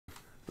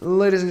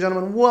Ladies and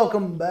gentlemen,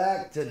 welcome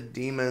back to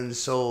Demons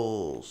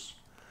Souls.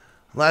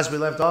 Last we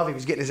left off, he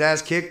was getting his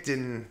ass kicked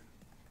in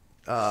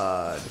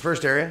the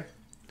first area.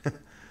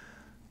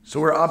 So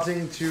we're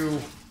opting to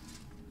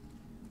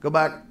go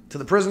back to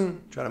the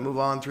prison, try to move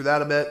on through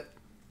that a bit,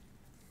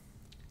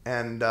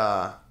 and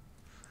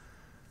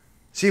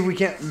see if we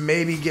can't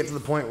maybe get to the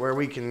point where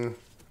we can,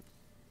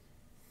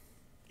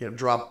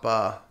 drop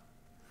the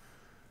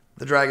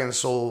dragon's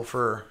soul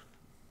for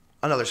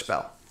another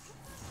spell.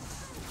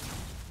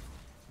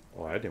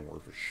 Well, that didn't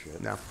work for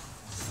shit. No.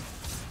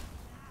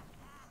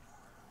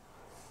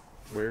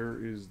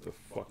 Where is the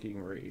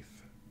fucking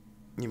wraith?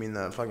 You mean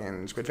the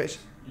fucking squid face?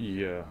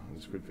 Yeah,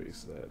 the squid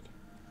face that.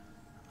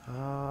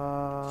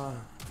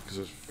 Because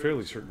I was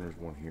fairly certain there's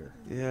one here.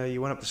 Yeah,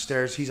 you went up the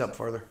stairs. He's up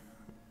farther.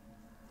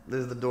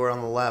 There's the door on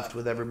the left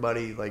with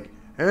everybody like,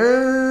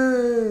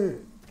 hey!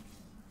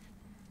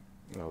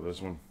 Oh,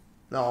 this one?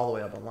 No, all the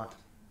way up on the left.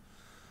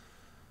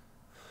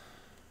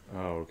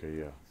 Oh, okay,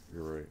 yeah.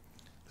 You're right.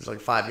 There's like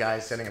 5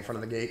 guys standing in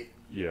front of the gate.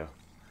 Yeah.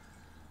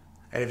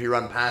 And if you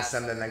run past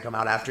them, then they come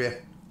out after you.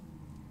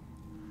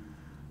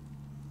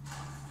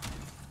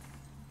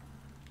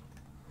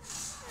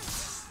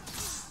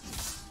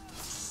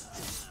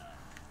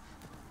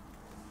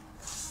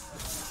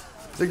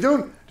 It's like,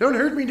 don't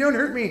hurt me, don't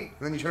hurt me. And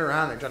then you turn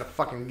around and they try to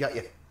fucking gut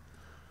you.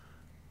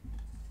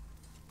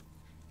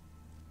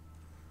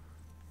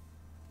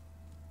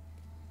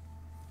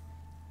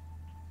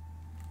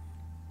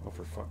 Oh,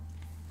 for fuck.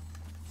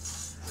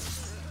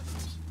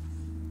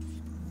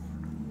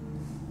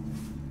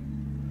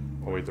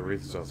 Oh, wait, the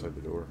wraith is outside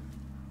the door.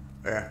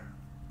 Yeah.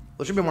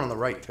 There should be one on the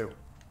right, too.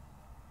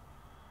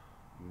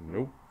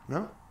 Nope.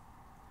 No?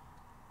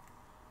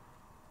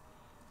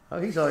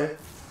 Oh, he saw you.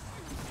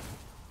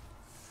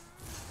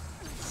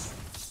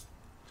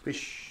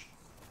 Squish.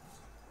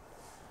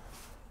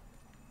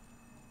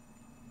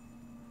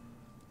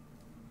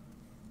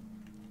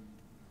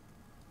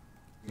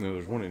 No,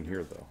 there's one in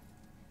here, though.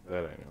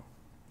 That I know.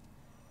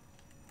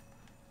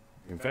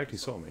 In fact, he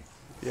saw me.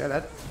 Yeah,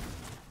 that...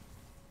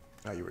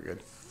 Oh, you were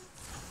good.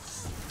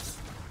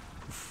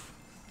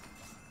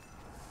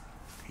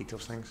 Hate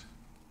those things.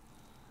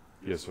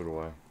 Yeah, so do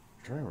I. I'm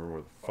trying to remember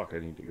where the fuck I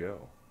need to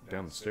go.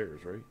 Down the stairs,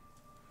 right?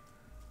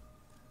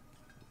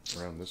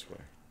 Around this way.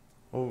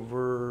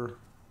 Over...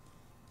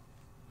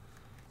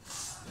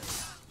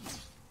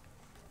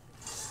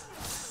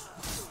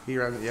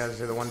 Here, yeah, I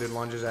say the one dude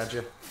lunges at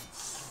you.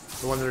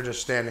 The ones that are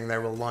just standing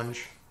there will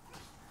lunge.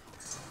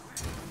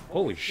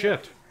 Holy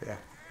shit! Yeah.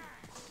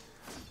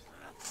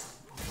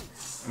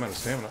 I'm out of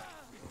stamina.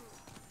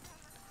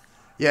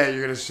 Yeah,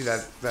 you're gonna see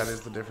that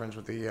is the difference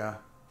with the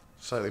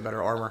slightly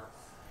better armor.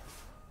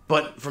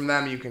 But from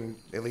them, you can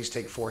at least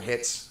take 4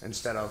 hits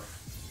instead of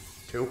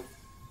 2.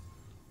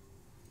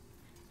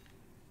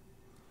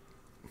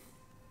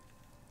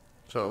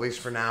 So at least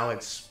for now,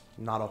 it's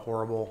not a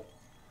horrible...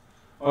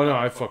 Oh no,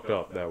 I fucked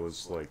up. That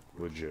was like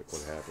legit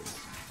what happened.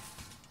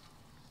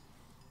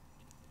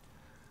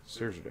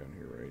 Stairs are down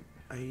here, right?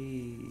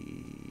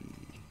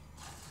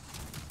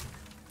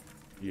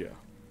 Yeah.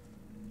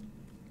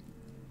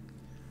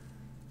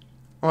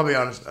 I'll be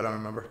honest, I don't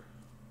remember.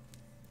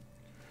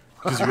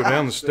 Because you go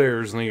down the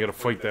stairs and then you gotta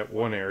fight that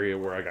one area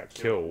where I got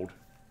killed.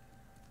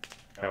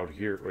 Out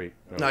here. Wait.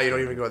 No, you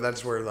don't even go.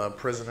 That's where the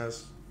prison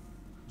is.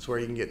 That's where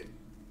you can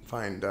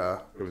find...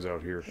 It was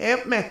out here.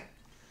 Help me! If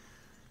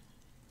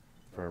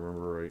I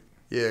remember right.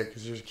 Yeah,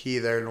 because there's a key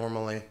there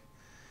normally.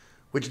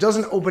 Which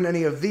doesn't open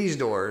any of these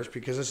doors,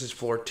 because this is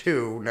floor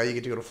 2. Now you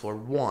get to go to floor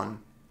 1.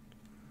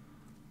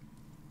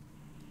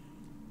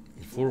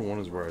 Floor 1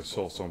 is where I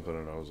saw something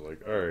and I was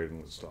like, alright, I'm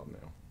gonna stop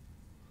now.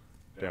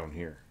 Down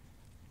here.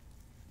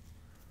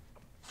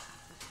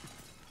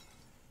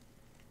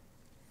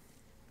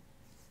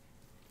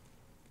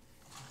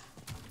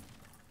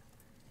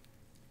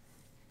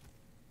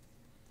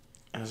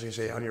 I was going to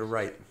say, on your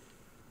right.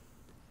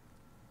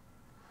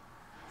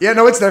 Yeah,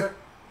 no, it's there.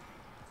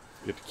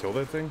 You get to kill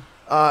that thing?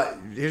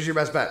 Here's your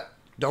best bet.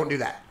 Don't do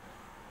that.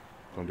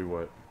 Don't do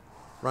what?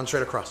 Run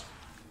straight across.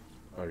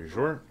 Are you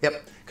sure?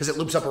 Yep, because it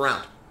loops up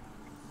around.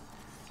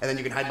 And then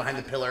you can hide behind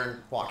the pillar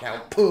and walk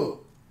out. Pooh!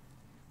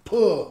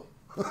 Pooh!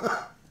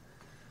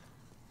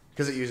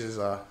 Because it uses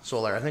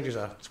soul air. I think there's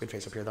a squid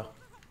face up here, though.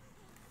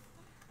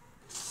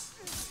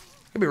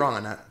 Could be wrong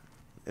on that.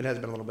 It has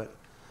been a little bit.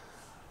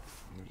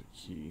 There's a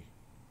key.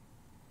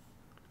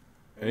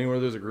 Anywhere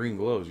there's a green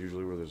glow is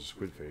usually where there's a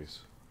squid face.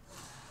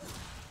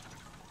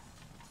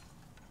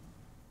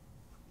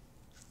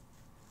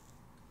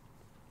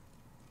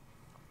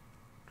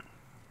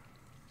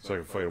 So I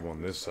can fight him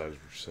on this side, is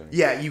what you're saying.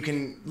 Yeah, you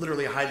can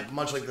literally hide,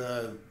 much like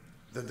the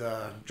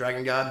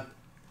dragon god.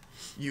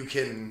 You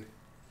can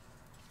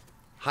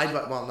hide,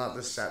 well, not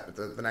this set,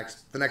 but the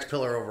next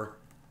pillar over.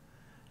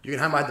 You can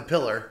hide behind the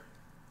pillar,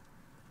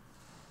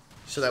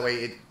 so that way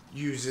it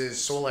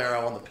uses soul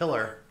arrow on the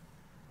pillar,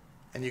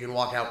 and you can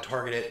walk out,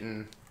 target it,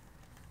 and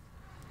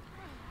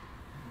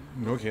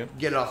No, I can't.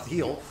 get it off the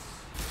heel.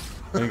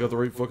 I ain't got the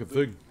right fucking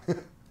thing.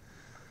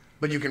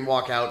 But you can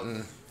walk out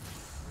and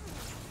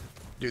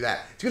do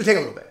that. It's going to take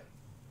a little bit.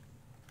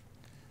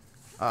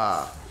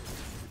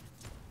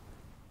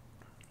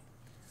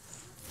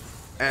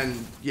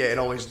 And yeah, it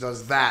always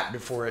does that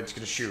before it's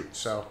gonna shoot.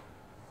 So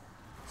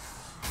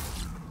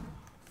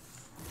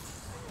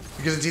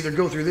because it's either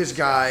go through this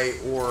guy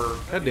or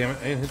God damn it!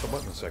 I didn't hit the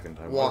button the second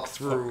time. walk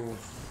through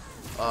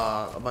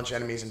a bunch of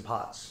enemies in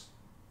pots.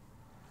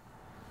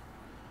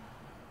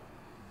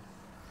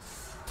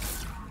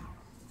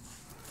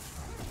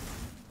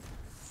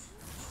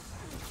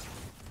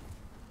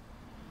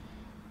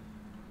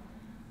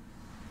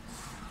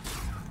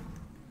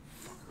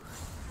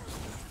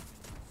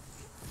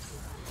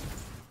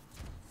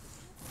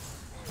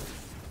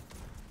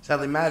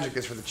 Sadly, magic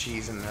is for the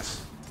cheese in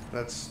this.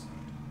 That's...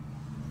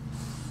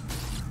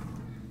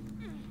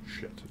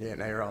 Shit. Yeah,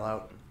 now you're all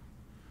out.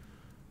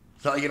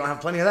 So you don't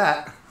have plenty of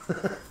that.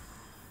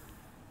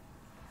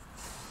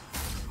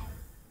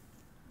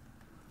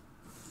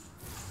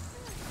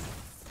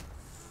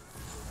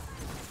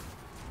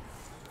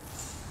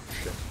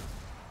 Shit.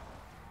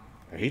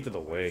 I hate the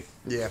delay.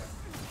 Yeah.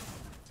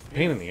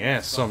 Pain in the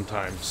ass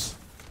sometimes.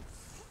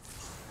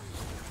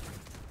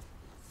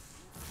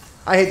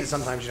 I hate that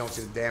sometimes you don't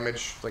see the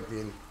damage, like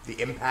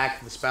the impact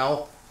of the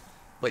spell,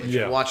 but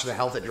you watch the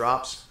health it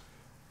drops.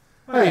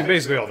 I mean,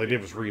 basically all they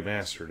did was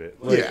remastered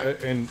it. Like, Yeah.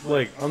 And,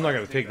 like, I'm not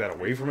going to take that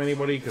away from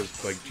anybody,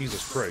 because, like,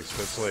 Jesus Christ,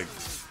 that's like...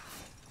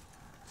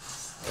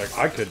 Like,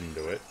 I couldn't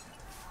do it.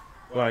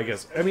 Well, I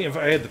guess... I mean, if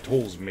I had the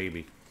tools,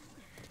 maybe.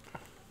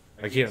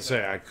 I can't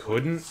say I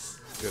couldn't,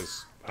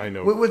 because I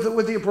know...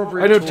 With the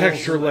appropriate I know tools,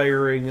 texture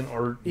layering and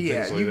art and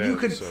yeah, things like that. you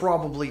could so.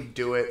 probably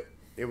do it.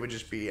 It would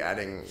just be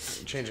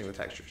changing the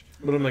textures.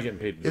 But I'm not getting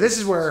paid to do Yeah, this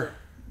is where...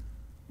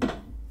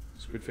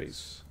 Squid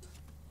face.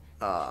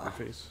 Squid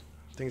face.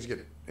 Things get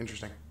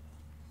interesting.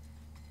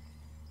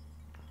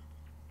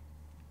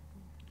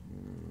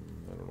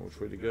 I don't know which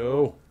way to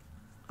go.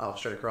 Oh,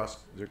 straight across.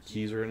 Is there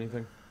keys or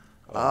anything?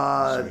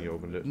 Assuming you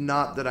opened it.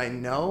 Not that I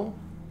know.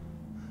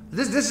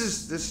 This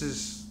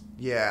is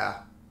yeah.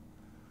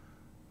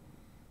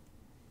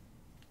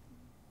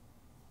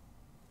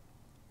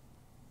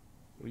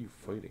 What are you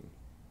fighting?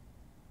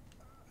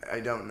 I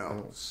don't know. I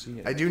don't see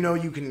it. I do know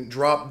you can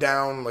drop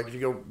down, like if you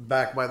go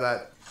back by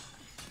that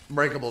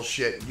breakable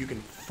shit, you can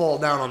fall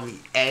down on the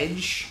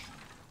edge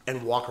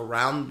and walk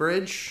around the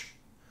bridge.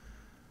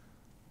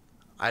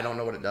 I don't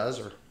know what it does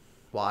or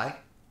why.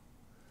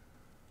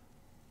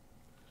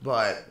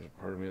 But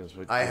Part of me that's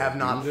like, I have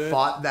not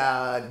fought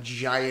that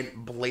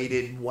giant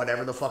bladed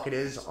whatever the fuck it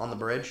is on the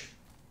bridge.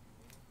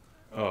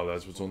 Oh,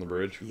 that's what's on the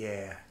bridge?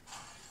 Yeah.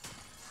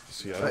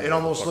 See, I don't It know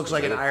almost what the looks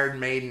fuck like to an do. Iron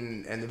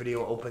Maiden, and the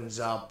video opens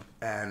up,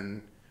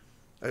 and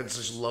it's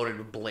just loaded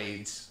with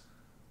blades.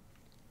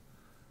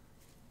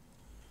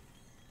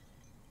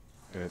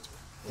 And it's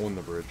on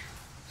the bridge.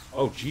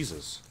 Oh,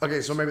 Jesus.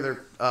 Okay, so maybe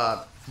they're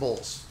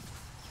bolts.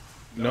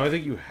 No, I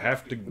think you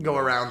have to Go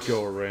around.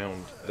 Go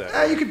around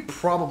that. You could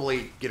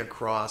probably get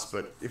across,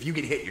 but if you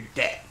get hit, you're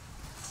dead.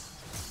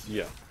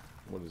 Yeah.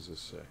 What does this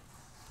say?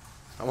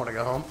 I want to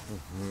go home.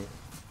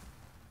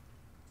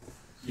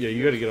 Yeah,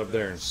 you got to get up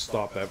there and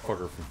stop that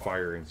fucker from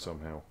firing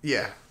somehow.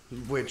 Yeah,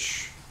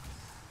 which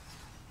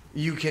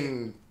you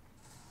can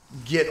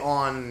get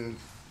on.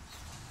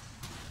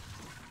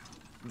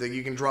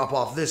 You can drop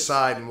off this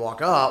side and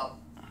walk up,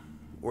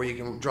 or you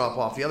can drop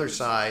off the other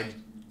side.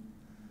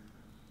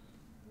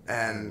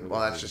 And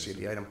well, that's just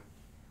the item.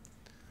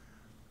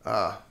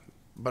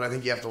 But I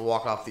think you have to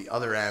walk off the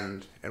other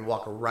end and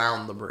walk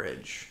around the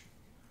bridge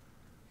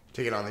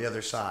to get on the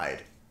other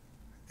side,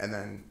 and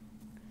then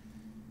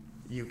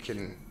you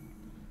can.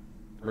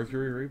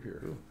 Mercury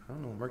Rapier. Ooh, I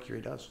don't know what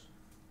Mercury does.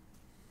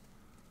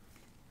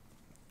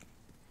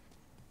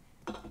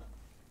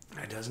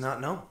 I does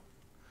not know.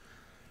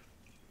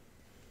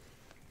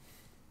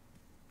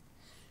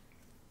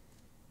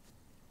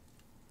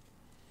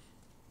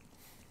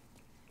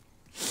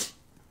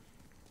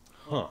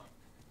 Huh.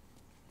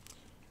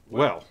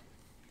 Well.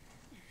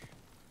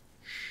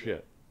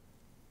 Shit.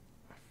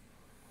 I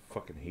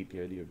fucking hate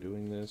the idea of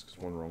doing this, because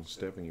one wrong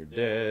step and you're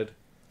dead.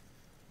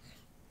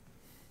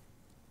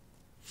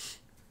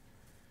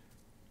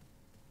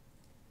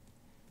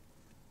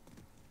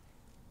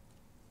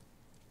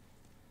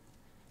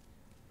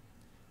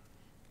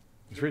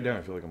 Straight down,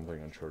 I feel like I'm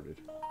playing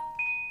Uncharted.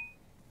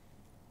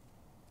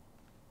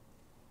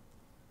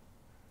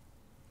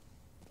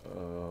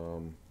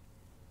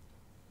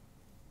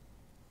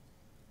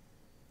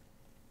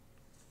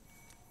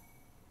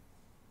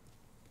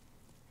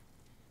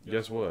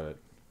 Guess what?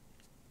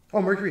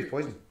 Oh, Mercury's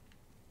poison.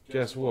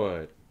 Guess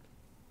what?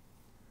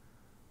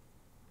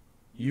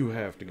 You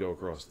have to go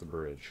across the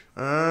bridge.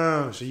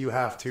 Oh, so you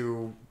have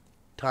to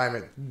time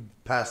it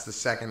past the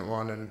second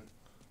one and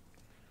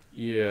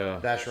Yeah.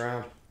 dash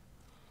around.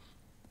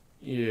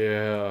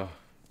 Yeah.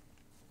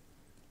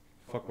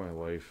 Fuck my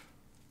life.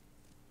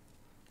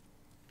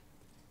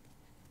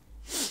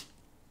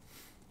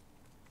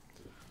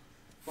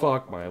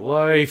 Fuck my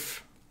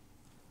life.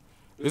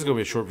 This is gonna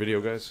be a short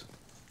video, guys.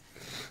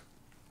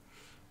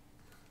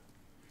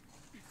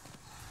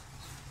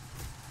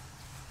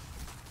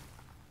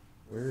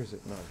 Where is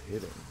it not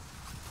hitting?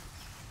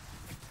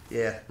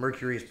 Yeah,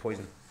 mercury is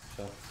poison.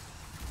 So.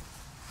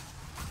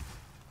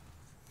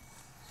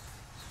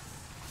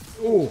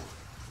 Oh,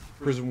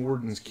 prison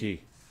warden's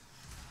key.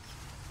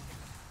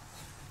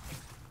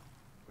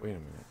 Wait a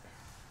minute.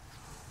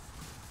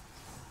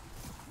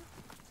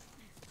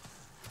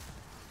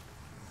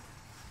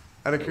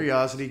 Out of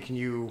curiosity, can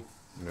you...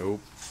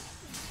 Nope.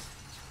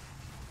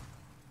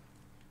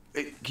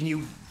 Can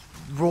you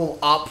roll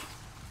up,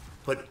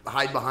 but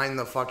hide behind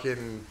the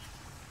fucking...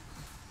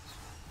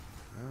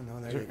 Oh,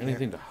 no, Is there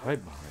anything to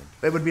hide behind?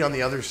 It would be on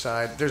the other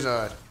side. There's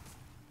a...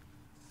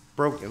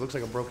 It looks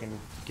like a broken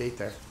gate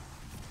there.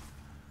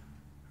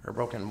 Or a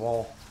broken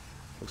wall.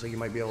 Looks like you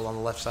might be able on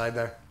the left side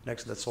there,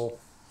 next to that soul.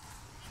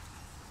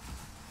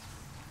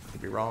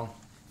 Could be wrong.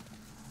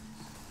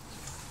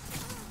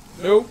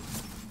 Nope.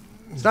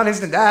 It's not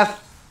instant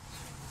death.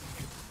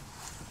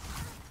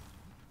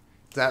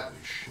 That... Holy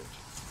shit.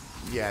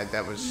 Yeah,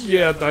 that was...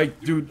 Yeah,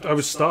 dude, I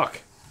was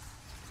stuck.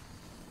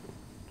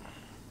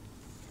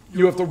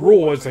 You have to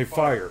roll as they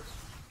fire.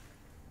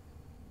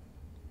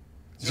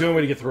 It's the only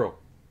way to get through.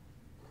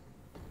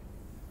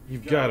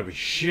 You've got to be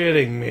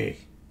shitting me.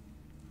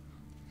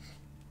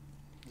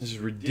 This is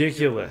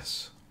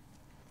ridiculous.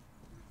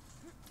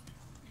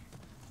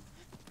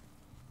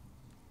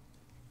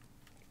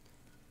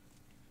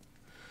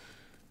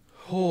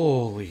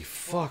 Holy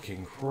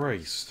fucking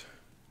Christ.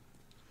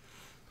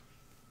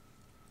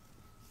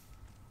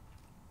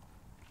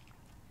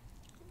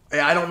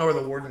 Yeah, I don't know where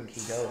the warden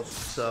key goes,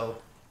 so...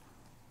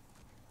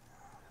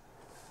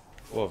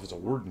 Well, if it's a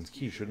warden's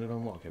key, shouldn't it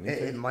unlock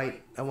anything? It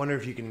might. I wonder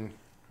if you can...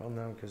 Well,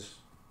 no, because...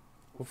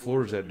 What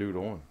floor is that dude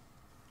on?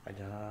 I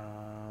don't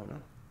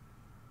know.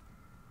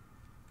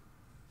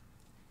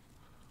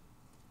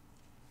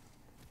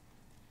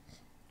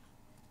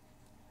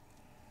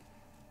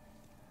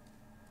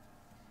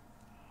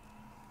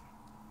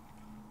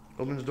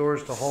 Opens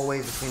doors to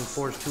hallways between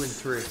floors 2 and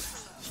 3.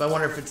 So I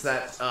wonder if it's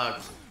that,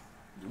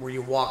 where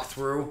you walk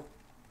through,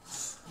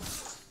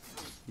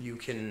 you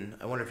can...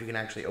 I wonder if you can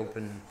actually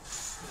open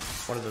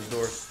one of those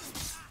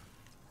doors.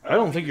 I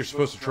don't think you're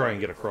supposed to try and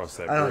get across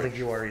that bridge. I don't think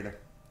you are either.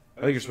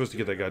 I think you're supposed to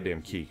get that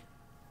goddamn key.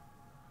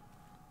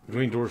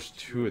 Between doors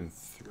 2 and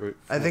 3.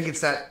 I think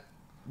it's that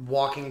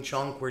walking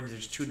chunk where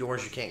there's 2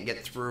 doors you can't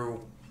get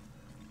through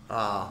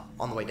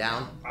on the way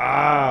down.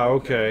 Ah,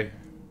 okay.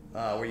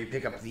 Where you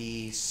pick up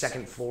the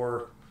 2nd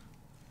floor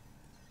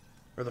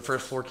or the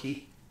 1st floor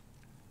key.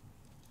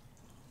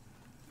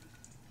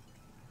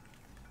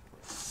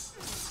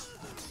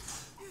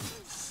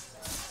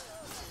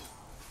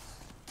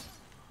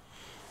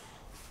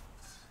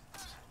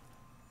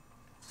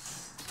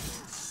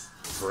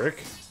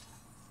 Frick.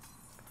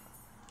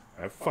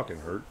 That fucking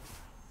hurt.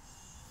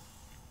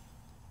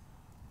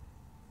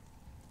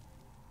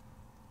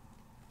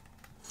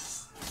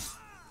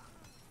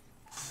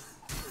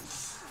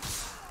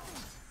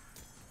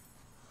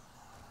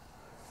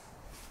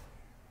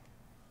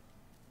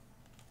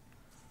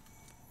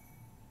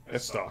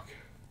 That's stock.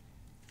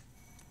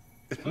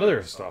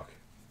 Another stock.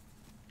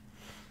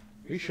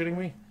 Are you shitting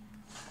me?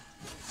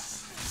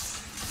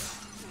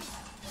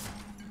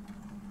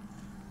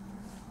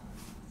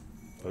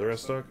 Other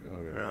stock?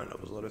 Okay. No, no, it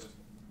was lotus.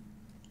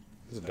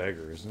 It's a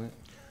dagger, isn't it?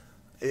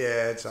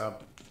 Yeah, it's a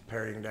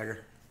parrying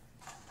dagger.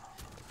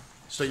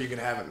 So you can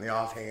have it in the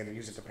offhand and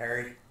use it to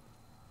parry.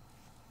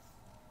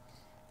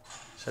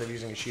 Instead of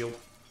using a shield.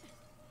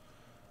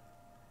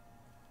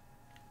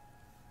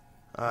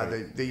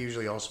 Right. They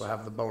usually also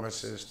have the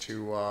bonuses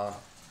to... I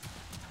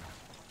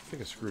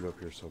think I screwed up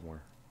here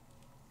somewhere.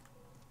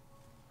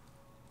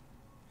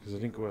 Because I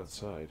didn't go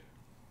outside.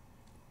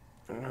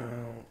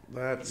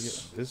 That's...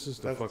 Yeah, this is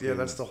the fucking... Yeah,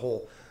 that's the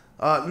hole.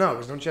 No,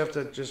 because don't you have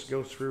to just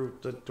go through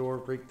the door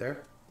right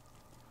there?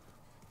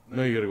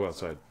 No, you gotta go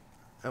outside.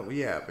 Oh,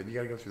 yeah, but you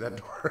gotta go through that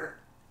door.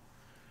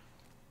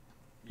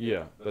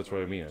 Yeah, that's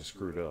what I mean. I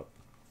screwed up.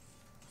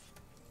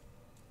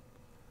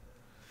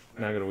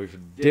 Now I gotta wait for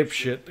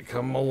dipshit to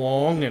come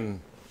along and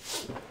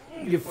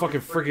get fucking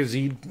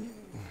frickazied.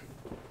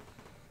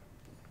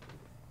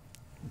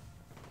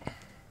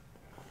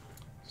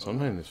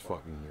 Sometime this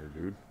fucking year,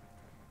 dude.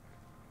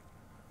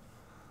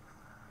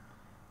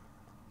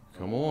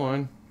 Come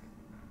on.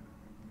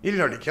 You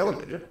didn't already kill him,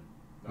 did you?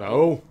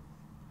 No.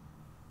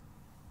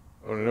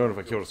 I would have known if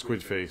I killed a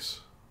squid face.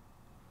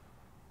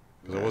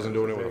 Because I wasn't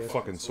doing it with a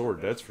fucking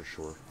sword, that's for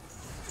sure.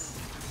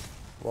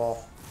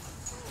 Wall.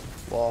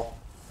 Wall.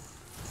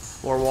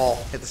 More wall.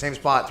 Hit the same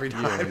spot 3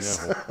 Yeah, times.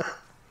 I know.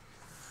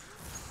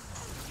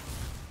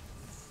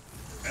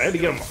 I had to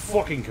get him a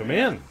fucking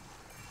command.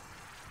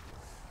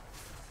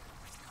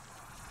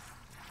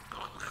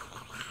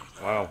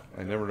 Wow,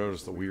 I never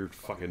noticed the weird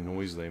fucking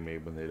noise they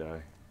made when they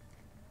die.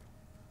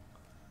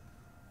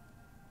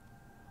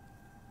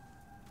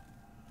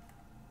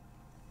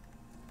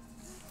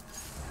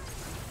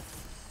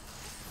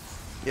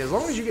 Yeah, as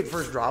long as you get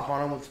first drop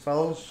on them with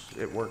spells,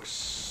 it works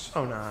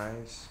so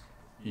nice.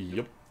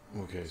 Yep.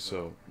 Okay,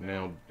 so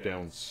now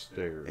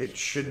downstairs. It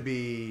should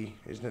be,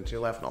 isn't it to your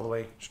left and all the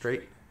way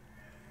straight?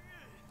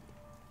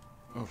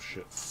 Oh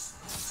shit.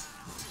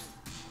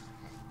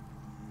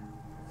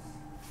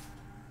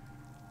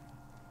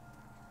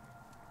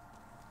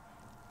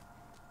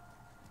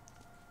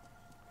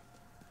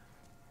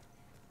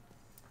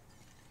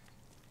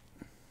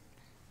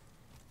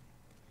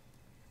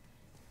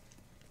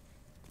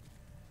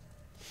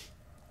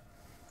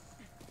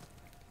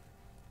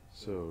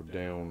 So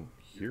down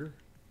here?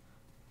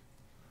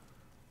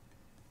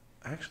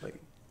 Actually,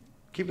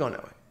 keep going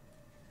that way.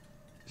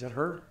 Is that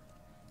her?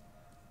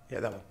 Yeah,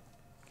 that one.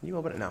 Can you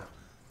open it now?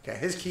 Okay,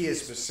 his key is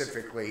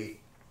specifically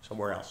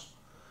somewhere else.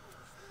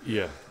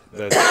 Yeah,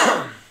 but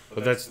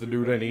that's the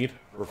dude I need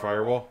for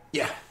firewall.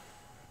 Yeah.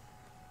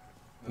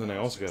 And then I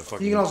also got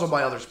fucking. You can also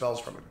buy other spells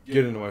from him.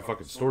 Get into my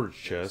fucking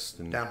storage chest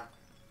and Down.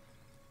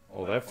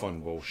 all that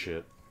fun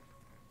bullshit.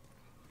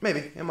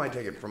 Maybe it might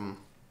take it from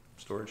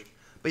storage,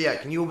 but yeah,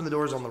 can you open the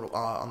doors on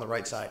the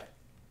right side,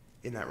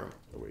 in that room?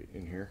 Oh wait,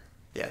 in here.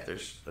 Yeah,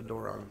 there's a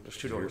door on. There's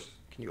two doors.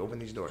 Can you open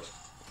these doors?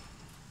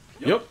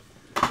 Yep.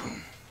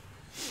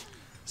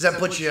 Does that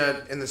put you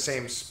in the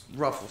same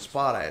rough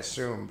spot? I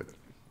assume, but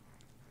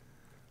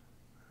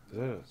Is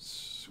that a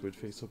squid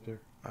face up there?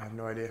 I have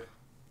no idea.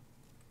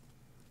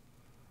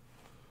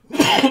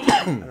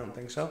 I don't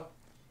think so.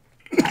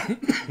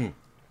 I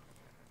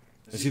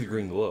see the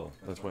green glow.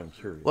 That's why I'm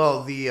curious.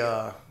 Well,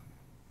 the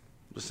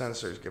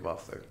sensors give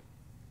off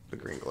the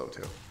green glow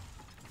too.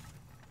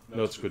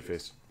 No, it's squid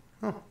face.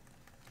 Huh.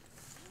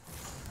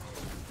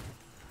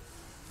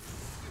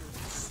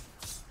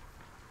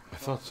 I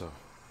thought so.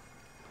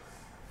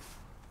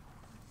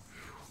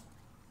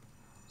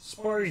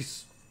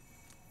 Spice.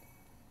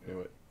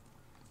 Anyway,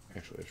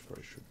 actually, I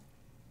probably should.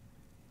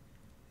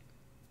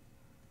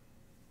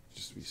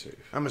 Just to be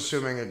safe. I'm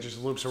assuming it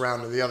just loops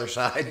around to the other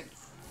side.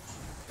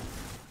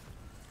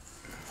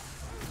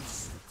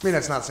 I mean,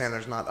 that's not saying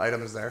there's not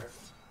items there.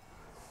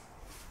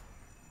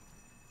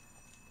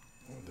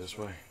 This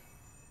way.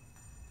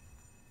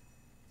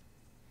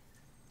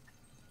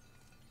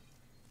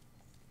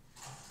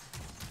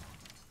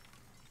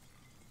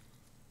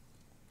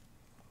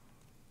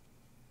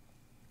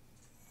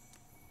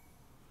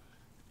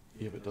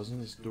 Yeah, but doesn't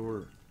this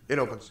door... It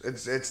opens.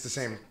 It's the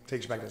same.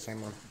 Takes you back to the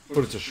same one.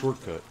 But it's a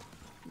shortcut.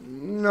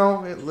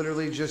 No, it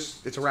literally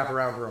just... It's a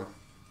wraparound room.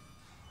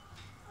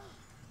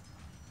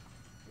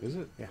 Is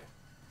it? Yeah.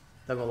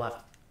 Then go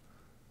left.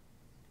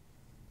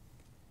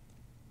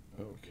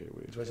 Okay,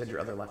 wait. That's why I said your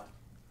other left.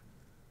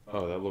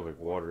 Oh, that looked like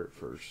water at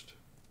first.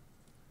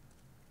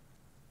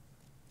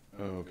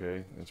 Oh,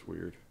 okay, that's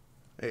weird.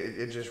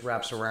 It just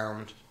wraps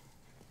around.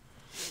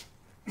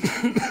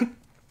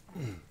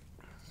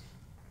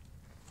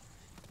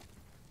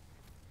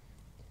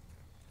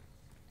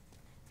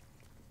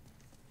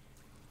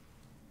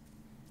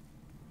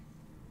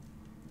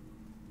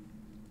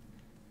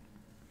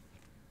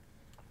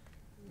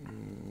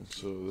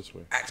 So this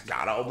way. That's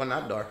gotta open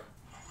that door.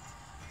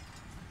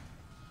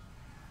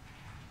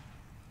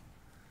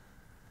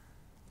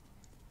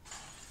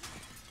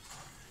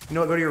 You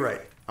know what? Go to your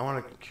right. I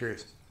want to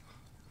curious.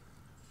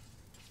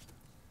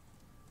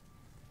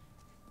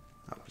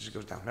 Oh, it just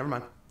goes down. Never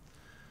mind.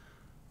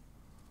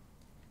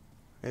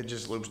 It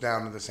just loops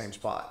down to the same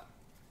spot.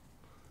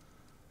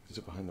 Is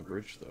it behind the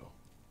bridge, though?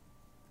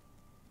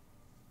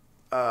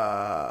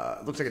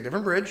 Looks like a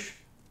different bridge.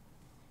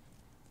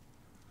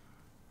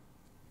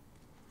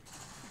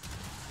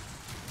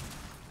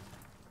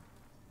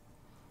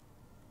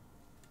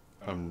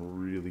 I'm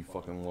really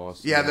fucking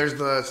lost. Yeah, now. there's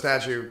the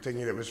statue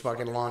thinking it was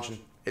fucking launching.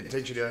 It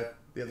takes you to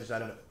the other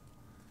side of it.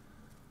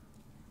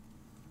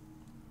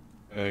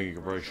 I think you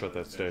could probably shut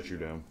that statue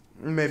down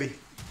Maybe.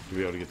 to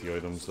be able to get the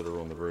items that are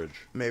on the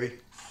bridge. Maybe.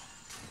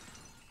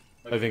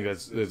 I think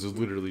it's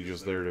literally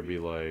just there to be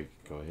like,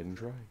 go ahead and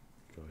try.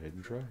 Go ahead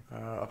and try.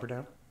 Up or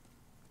down?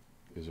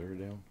 Is there a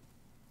down?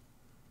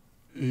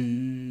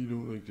 You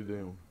don't like the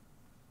down.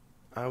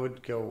 I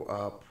would go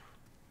up.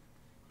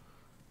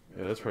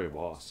 Yeah, that's probably a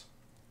boss.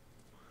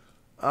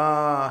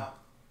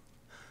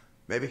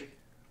 Maybe.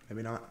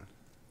 Maybe not.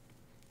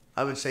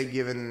 I would say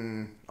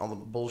given all the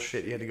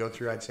bullshit you had to go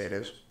through, I'd say it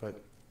is,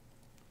 but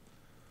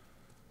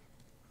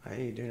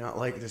I do not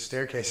like this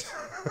staircase.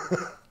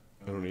 I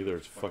don't either.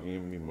 It's fucking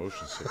giving me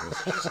motion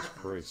sickness. Jesus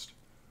Christ.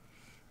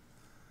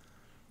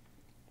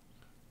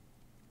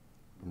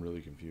 I'm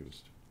really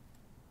confused.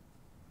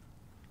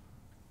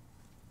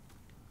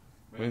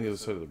 Am I on the other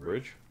side of the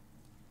bridge?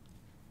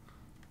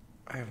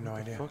 I have no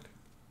idea. Fuck.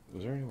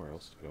 Was there anywhere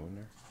else to go in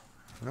there?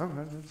 No,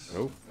 that's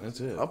Nope, that's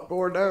it. up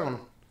or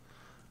down.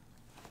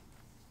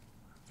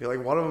 I feel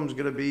like one of them's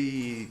gonna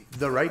be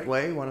the right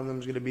way, one of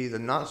them's gonna be the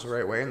not so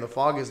right way, and the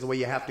fog is the way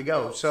you have to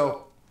go.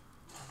 So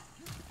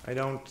I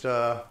don't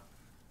know.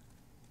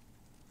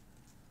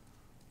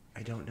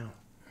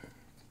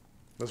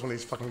 Unless one of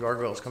these fucking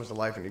gargoyles comes to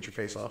life and eats your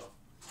face off.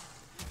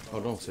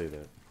 Oh, don't say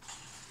that.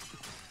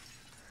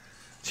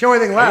 It's the only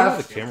thing I know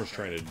left the camera's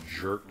trying to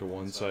jerk to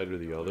one side or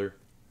the other.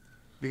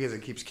 because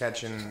it keeps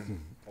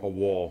catching. A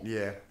wall.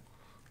 Yeah.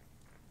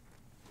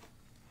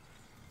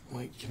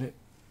 Like, can it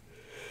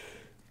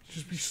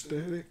just be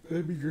static?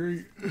 That'd be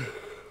great.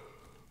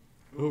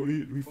 Oh,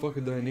 it'd be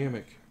fucking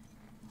dynamic.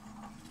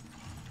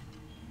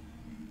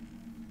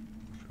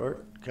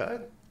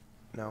 Shortcut?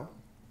 No.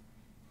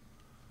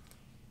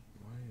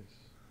 Why is...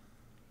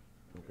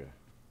 Okay.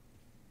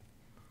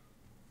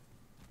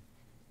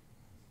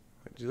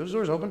 Do those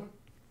doors open?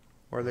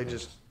 Or are they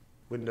just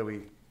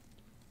windowy?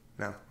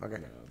 No. Okay.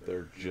 No,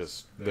 they're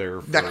just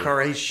there for...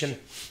 Decoration.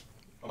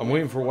 I'm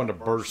waiting for one to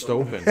burst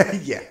open.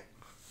 Yeah.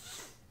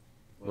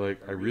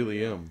 Like, I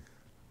really am.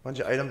 Bunch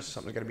of items.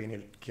 Something's got to be in here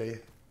to kill you.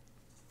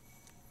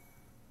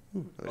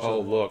 Oh,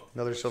 look.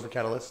 Another silver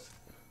catalyst.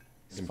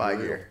 Spy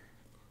gear.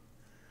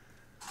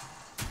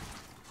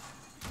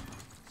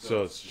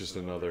 So it's just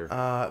another...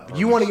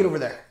 you want to get over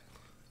there.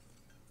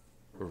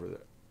 Over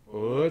there.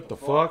 What the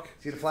fuck?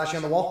 See the flashy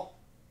on the wall?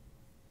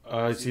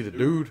 I see the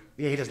dude.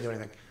 Yeah, he doesn't do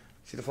anything.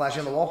 See the flashy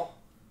on the wall?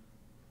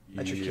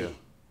 That's your key.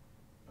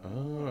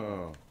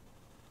 Oh.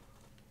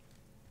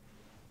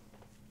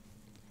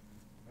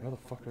 How the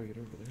fuck do I get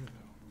over there,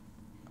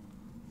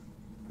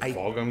 though?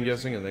 Fog, I'm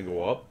guessing, and then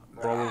go up,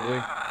 probably?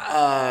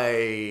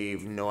 I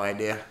have no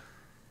idea.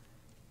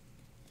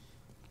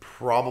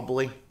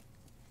 Probably.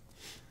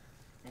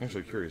 I'm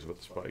actually curious about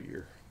the spy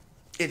gear.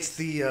 It's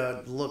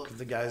the look of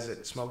the guys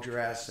that smoked your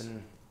ass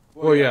and...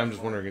 Well, yeah, I'm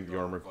just wondering the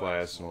armor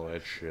class and all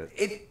that shit.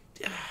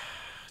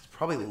 It's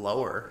probably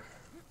lower.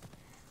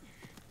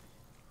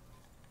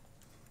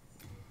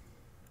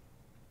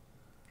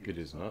 It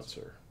is not,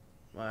 sir.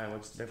 Why?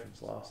 What's the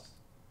difference? Lost.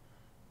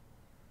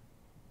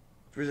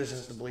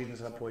 Resistance to bleed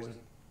instead of poison.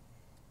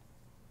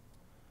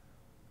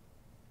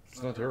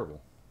 It's not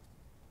terrible.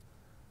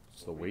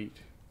 It's the weight.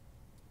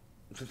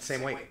 It's the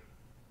same weight.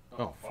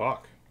 Oh,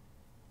 fuck.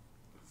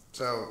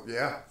 So,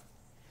 yeah.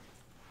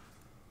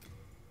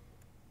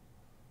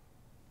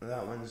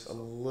 That one's a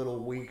little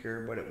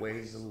weaker, but it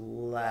weighs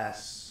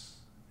less.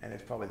 And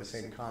it's probably the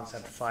same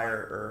concept. Fire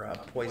or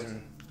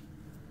poison.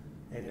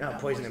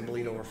 Poison and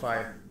bleed over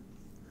fire.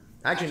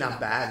 Actually not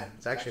bad.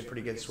 It's actually a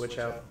pretty good switch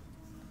out.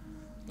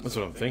 That's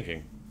what I'm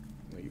thinking.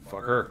 You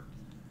fucker.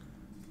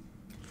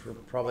 For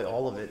probably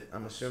all of it,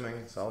 I'm assuming.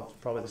 It's all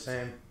probably the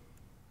same.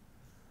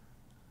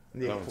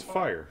 No, it's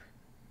fire.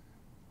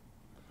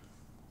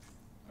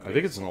 I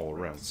think it's an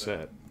all-around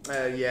set.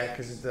 Yeah,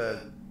 because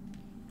it's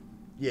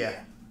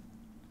yeah.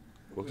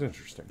 Looks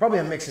interesting. Probably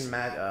a mix and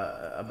match,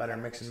 a better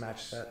mix and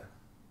match set.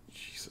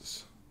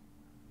 Jesus.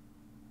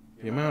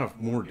 The amount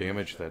of more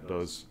damage that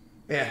does.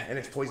 Yeah, and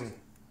it's poison.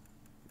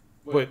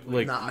 But,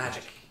 like... Not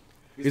magic.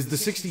 Is the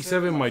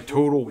 67 my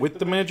total with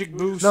the magic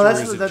boost? No, or that's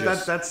is the, it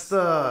just, that's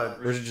the...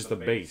 Or is it just the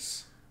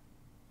base?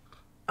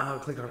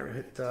 Click on it.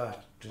 Hit,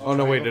 oh,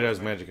 no, wait, it has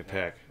magic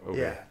attack. Okay.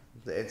 Yeah,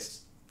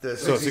 it's the 67,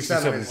 so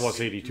 67 is,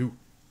 plus 82.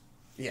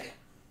 Yeah.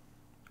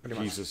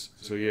 Jesus.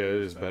 So, yeah,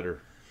 it is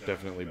better.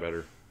 Definitely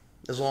better.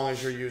 As long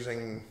as you're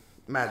using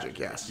magic,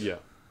 yes. Yeah.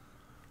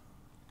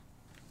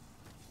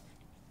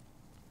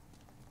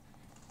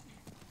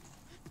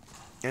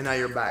 And now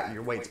you're back.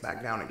 Your weight's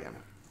back down again.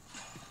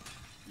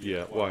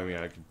 Yeah, well, I mean,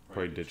 I could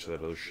probably ditch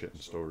that other shit in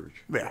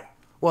storage. Yeah.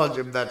 Well,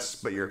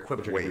 but your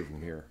equipped Which I can weight. do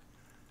from here.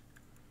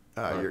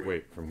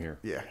 Wait, from here.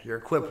 Yeah, your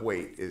equipped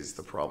weight is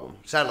the problem.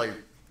 Sadly,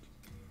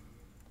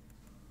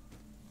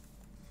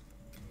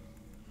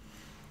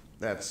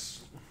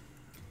 that's...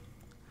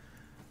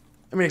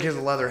 I mean, because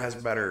the leather has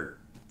better...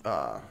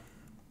 I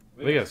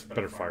think it has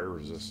better fire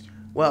resist.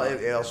 Well,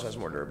 it also has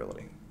more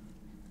durability.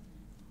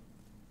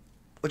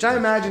 Which I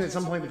imagine at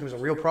some point becomes a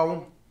real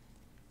problem.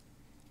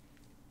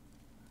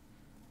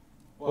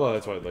 Well,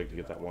 that's why I'd like to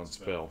get that one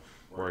spell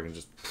where I can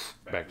just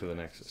back to the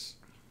Nexus.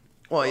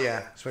 Well,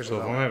 yeah, especially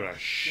so if I'm having a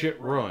shit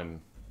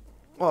run.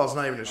 Well, it's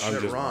not even a shit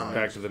I'm just run.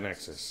 Back to the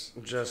Nexus.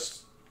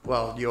 Just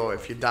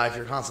if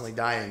you're constantly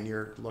dying,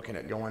 you're looking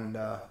at going.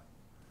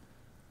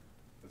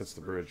 That's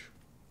the bridge.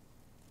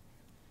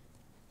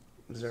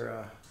 Is there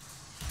a?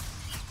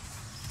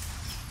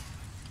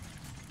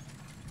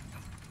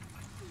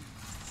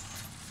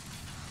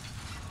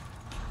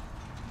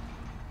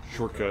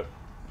 Shortcut.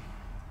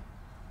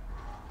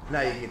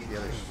 Now you can get to the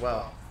other.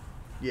 Well,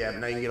 yeah, but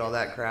now you can get all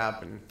that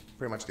crap and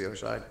pretty much the other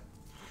side.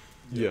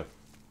 Yeah.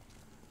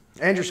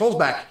 And your soul's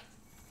back.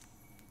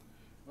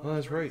 Oh,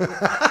 that's right.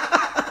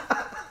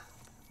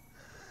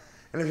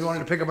 And if you wanted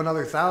to pick up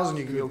another 1,000,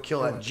 you can go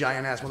kill that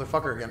giant ass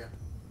motherfucker again.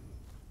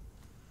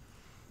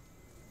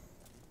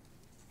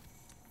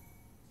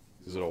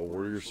 Is it all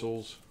warrior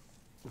souls?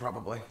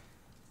 Probably.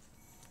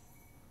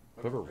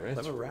 Clever rat.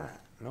 Clever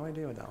rat. No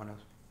idea what that one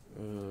is.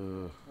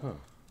 Huh.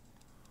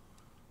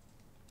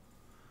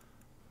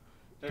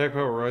 Attack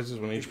power rises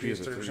when HP is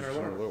at 30%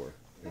 or lower.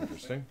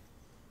 Interesting.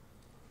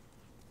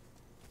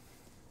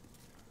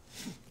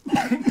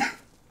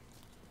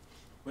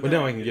 But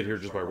now I can get here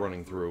just by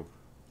running through.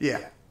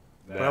 Yeah.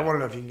 But I want to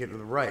know if you can get to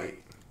the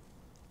right.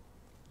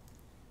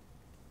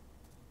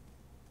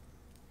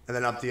 And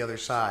then up the other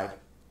side.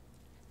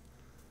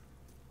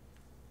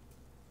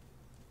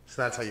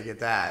 So that's how you get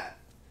that.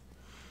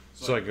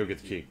 So I can go get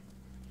the key.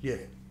 Yeah.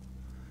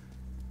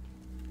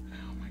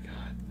 Oh my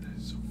god, that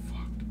is so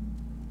fucked.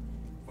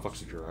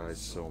 Fucks with your eyes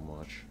so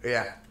much.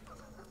 Yeah.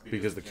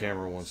 Because the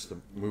camera wants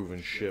to move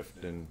and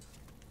shift and...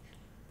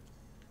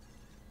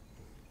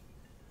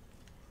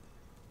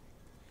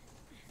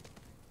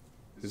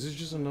 Is this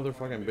just another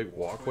fucking big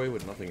walkway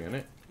with nothing in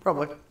it?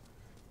 Probably.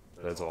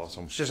 That's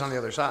awesome. It's just on the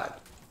other side.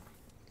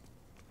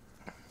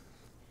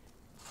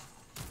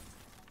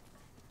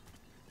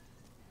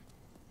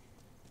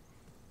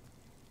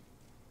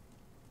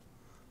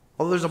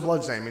 Well, there's a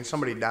blood stain. I mean,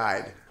 somebody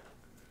died.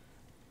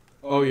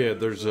 Oh yeah,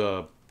 there's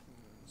a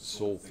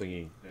soul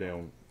thingy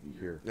down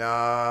here.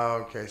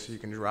 Okay, so you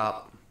can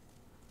drop.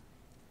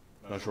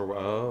 Not sure.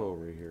 Oh,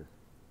 right here.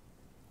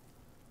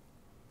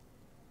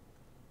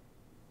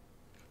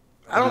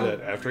 I don't. Do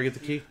that after I get the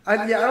key.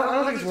 I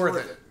don't think it's worth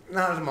it.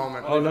 Not at the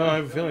moment. Oh no, I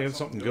have a feeling it's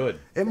something good.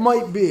 It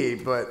might be,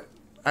 but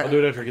I'll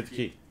do it after I get the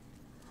key.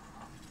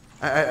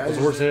 What's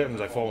the worst that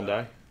happens? I fall and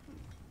die.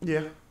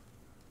 Yeah.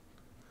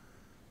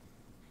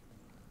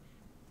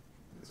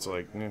 It's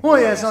like. Well,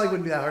 yeah, it's not like it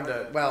would be that hard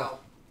to. Well.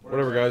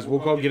 Whatever, guys. We'll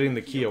call getting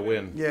the key a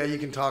win. Yeah, you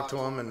can talk to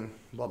him and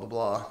blah blah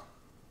blah.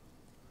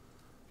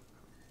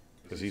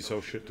 Does he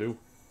sell shit too?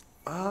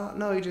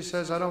 No, he just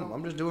says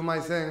I'm just doing my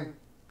thing.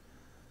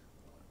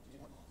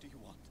 What do you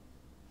want?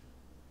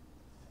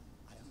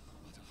 I am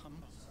but a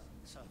humble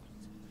servant.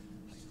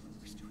 I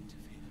don't wish to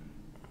interfere.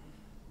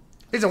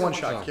 He's a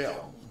one-shot kill.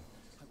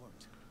 I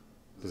won't.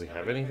 Does he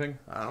have anything?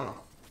 I don't know.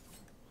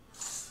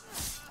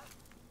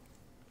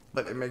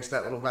 But it makes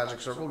that little magic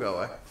circle go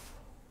away.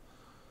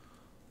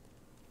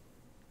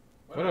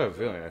 I have a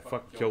feeling I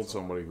fucking killed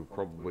somebody who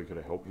probably could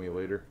have helped me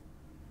later.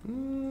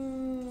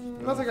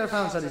 Nothing I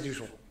found said he's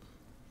useful.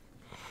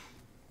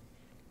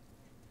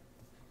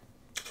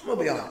 We'll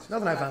be honest.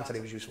 Nothing I found said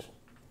he was useful.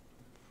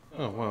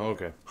 Oh, well,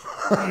 okay.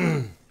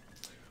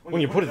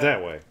 When you put it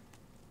that way.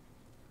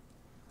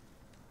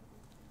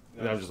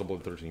 Now I'm just a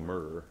bloodthirsty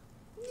murderer.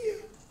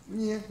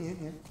 Yeah.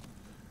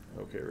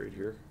 Okay, right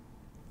here.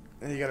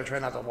 And you gotta try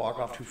not to walk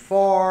off too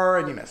far,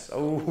 and you miss.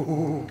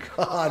 Oh,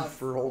 God,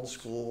 for old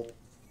school.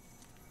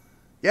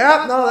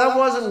 Yeah, no, that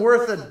wasn't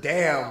worth a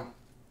damn.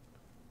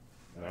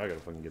 Now I gotta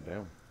fucking get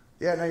down.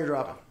 Yeah, now you're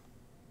dropping.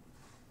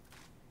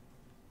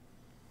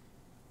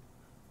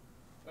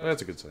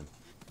 That's a good sign.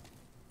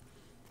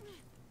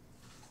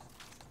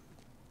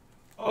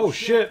 Oh,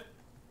 shit!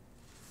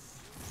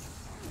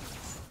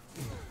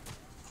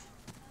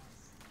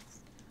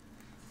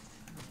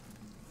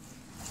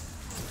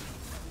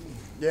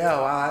 Yeah,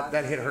 wow,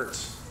 that hit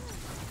hurts.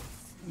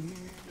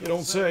 You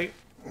don't say.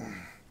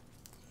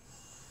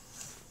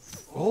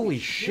 Holy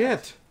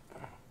shit!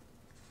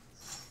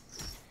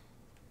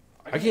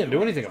 I can't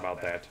do anything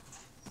about that.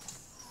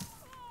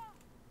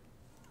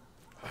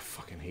 I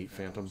fucking hate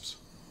phantoms.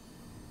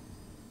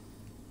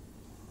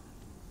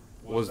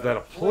 Was that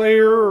a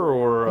player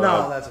or a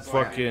No, that's a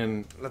plant.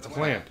 fucking That's a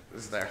plant?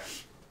 It's there.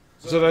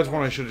 So that's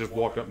one I should have just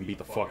walked up and beat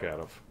the fuck out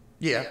of.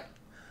 Yeah.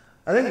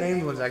 I think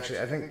named ones actually,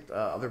 I think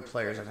other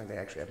players, I think they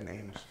actually have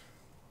names.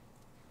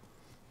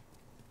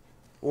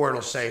 Or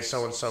it'll say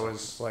so-and-so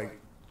is, like,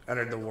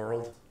 entered the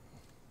world.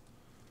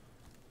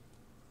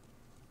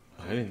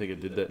 I didn't think it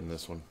did that in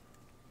this one.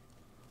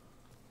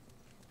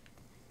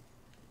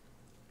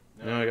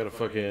 Now I gotta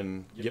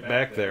fucking get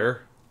back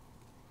there.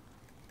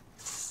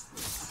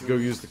 To go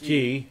use the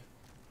key.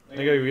 I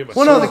gotta go get my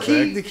Well, no, souls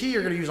back. the key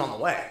you're going to use on the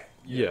way.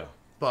 Yeah.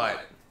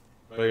 But,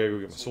 I gotta go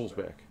get my souls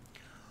back.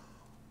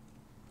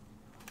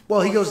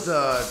 well, he goes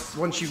to,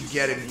 once you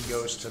get him, he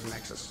goes to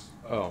Nexus.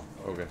 Oh,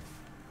 okay.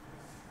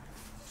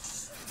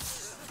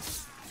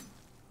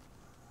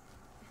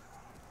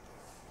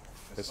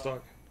 It's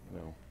stuck?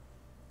 No.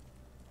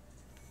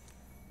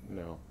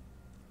 No.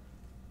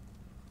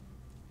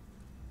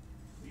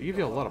 They give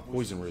you a lot of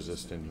poison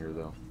resist in here,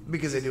 though.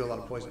 Because they do a lot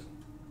of poison.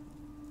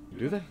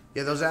 Do they?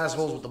 Yeah, those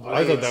assholes with the blades.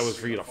 I thought that was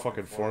for you to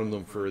fucking farm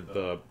them for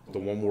the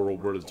one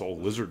world where it's all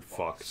lizard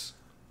fucks.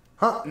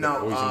 Huh? Poison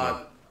No,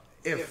 them.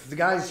 if the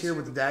guys here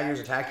with the daggers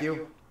attack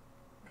you,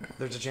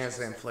 there's a chance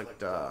they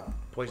inflict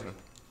poison.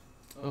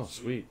 Oh,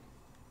 sweet.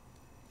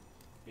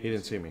 He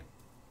didn't see me.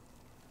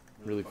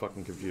 Really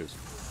fucking confused.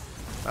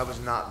 That was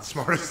not the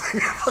smartest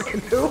thing I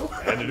fucking do.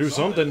 Had to do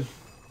something.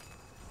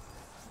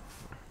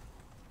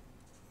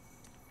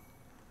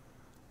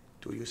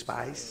 Do you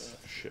spice?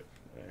 Shit.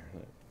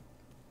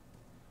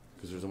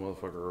 Because there's a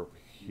motherfucker up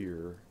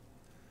here.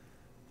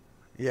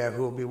 Yeah,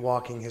 who will be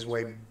walking his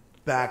way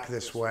back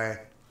this way.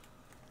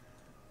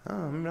 Oh,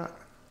 I'm not.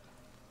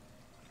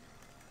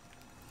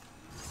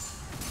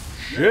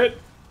 Shit!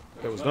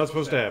 That was not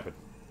supposed to happen.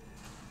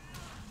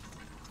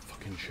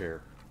 Fucking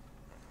chair.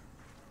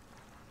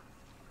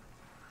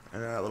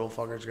 And that little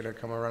fucker's gonna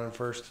come running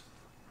first.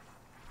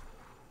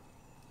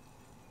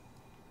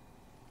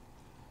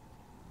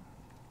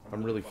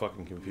 I'm really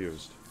fucking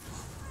confused.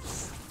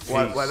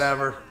 What? Jeez.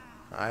 Whatever.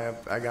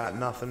 I got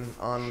nothing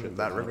on Shit,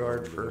 that that's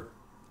regard not for.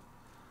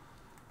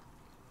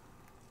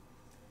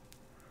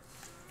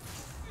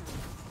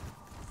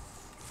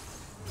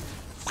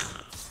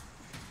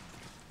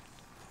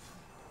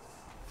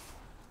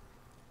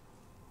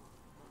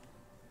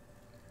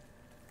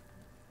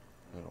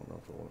 I don't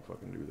know if I want to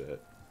fucking do that.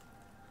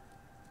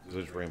 Because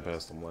I just ran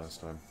past them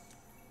last time.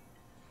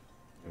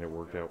 And it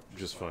worked out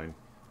just fine.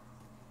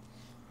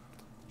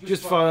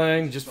 Just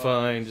fine, just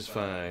fine, just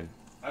fine.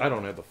 I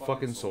don't have the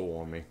fucking soul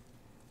on me.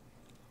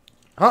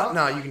 Huh?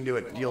 No, you can do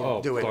it.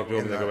 You'll do it. Talk to him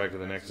in and then the- go back to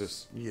the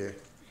Nexus. Yeah,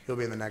 he'll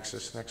be in the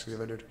Nexus next to the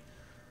other dude.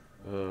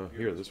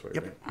 Here, this way.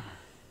 Yep. Right?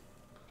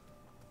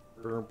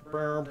 Burm,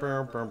 burm,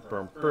 burm, burm,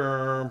 burm,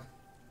 burm.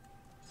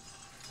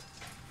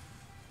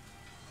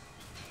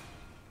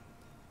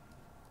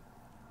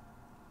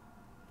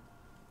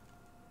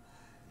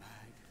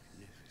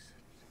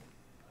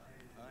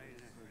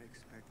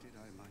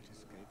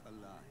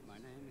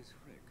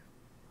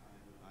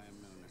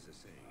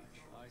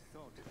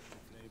 thought to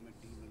claim a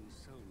demon's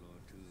soul or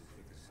two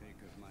for the sake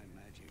of my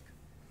magic.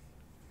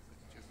 But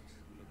just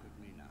look at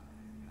me now.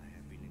 I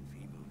have been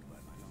enfeebled by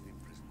my long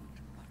imprisonment,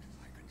 but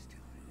I can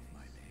still move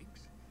my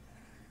legs,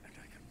 and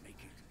I can make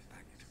it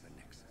back to the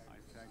Nexus. I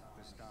thank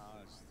the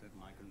stars that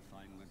my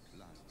confinement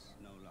lasts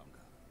no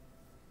longer.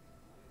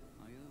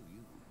 I owe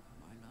you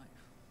my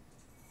life.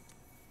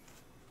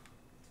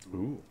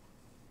 Ooh.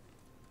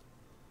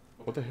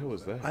 What the hell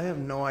is that? I have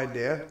no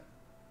idea.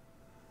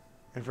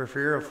 And for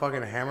fear of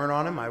fucking hammering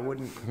on him, I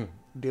wouldn't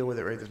deal with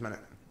it right this minute.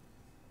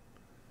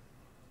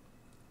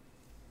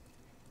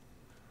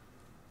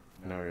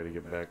 Now I gotta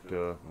get back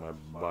to my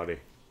body.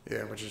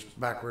 Yeah, which is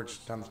backwards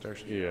down the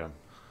stairs. Yeah.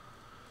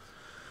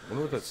 I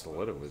wonder what that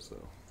stiletto is,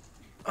 though.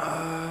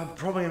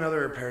 Probably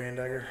another parrying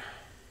dagger.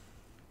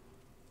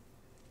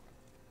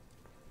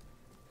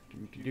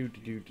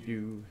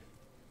 Do.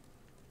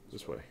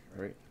 This way,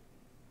 right?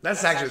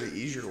 That's actually the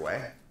easier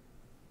way.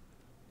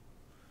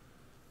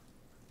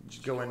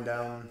 Just going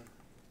down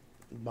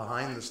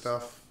behind the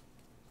stuff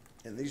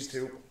in these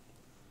two.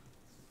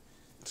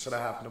 Instead of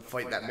having to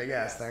fight that big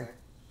ass thing.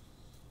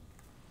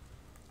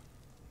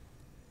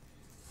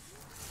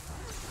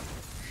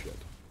 Shit.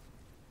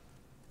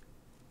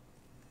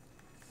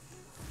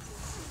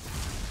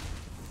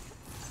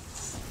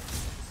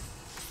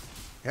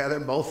 Yeah, they're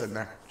both in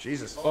there.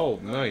 Jesus. Oh,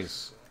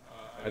 nice.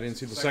 I didn't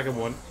see the second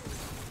one.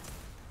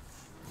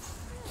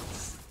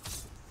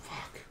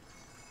 Fuck.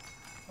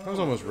 That was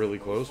almost really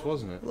close,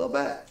 wasn't it? A little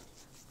bit.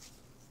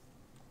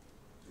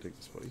 Take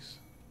this place.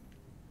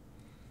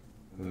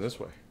 And then this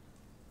way.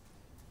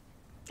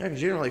 Yeah,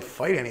 because you didn't really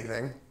fight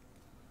anything.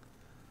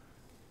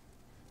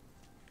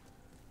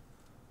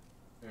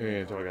 Yeah,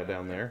 until I got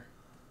down there.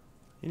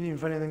 You didn't even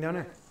fight anything down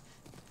there.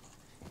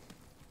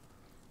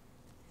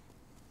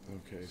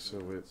 Okay,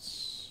 so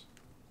it's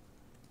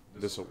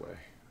this way.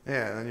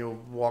 Yeah, and then you'll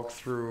walk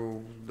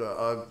through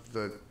the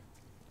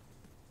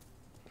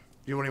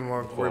you won't even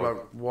worry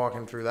about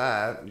walking through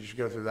that. You should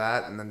go through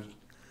that, and then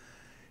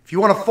if you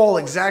want to fall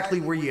exactly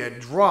where you had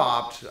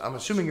dropped, I'm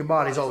assuming your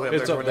body's all the way up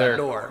It's there up toward there. that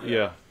door.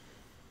 Yeah.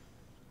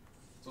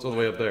 It's all the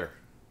way up there.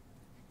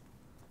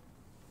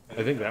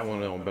 I think that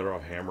one I'm better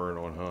off hammering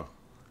on, huh?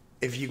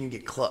 If you can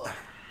get close.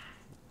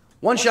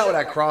 One shot with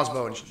that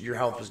crossbow and your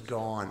health is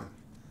gone.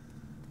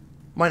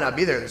 Might not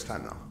be there this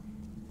time, though.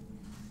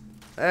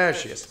 There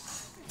she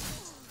is.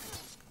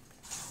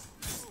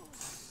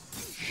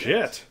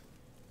 Shit.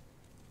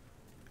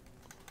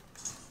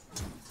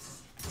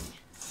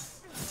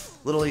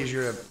 A little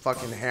easier to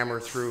fucking hammer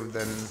through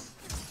than...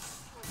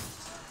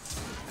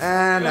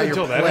 And now Until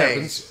you're that plagued.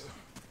 happens.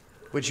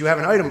 Which you have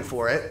an item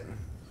for it.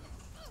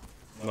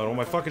 Not on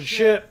my fucking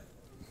shit.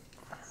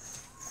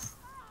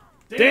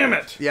 Damn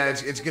it! Yeah,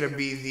 it's gonna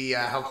be the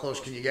how close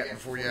can you get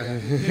before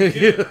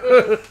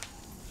you...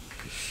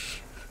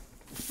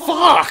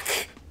 Fuck!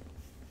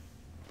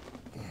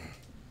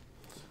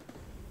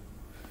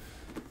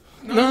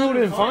 No, I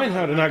didn't find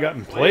how to not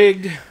gotten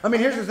plagued. I mean,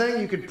 here's the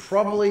thing. You could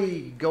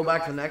probably go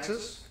back to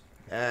Nexus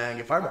and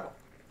get fireball.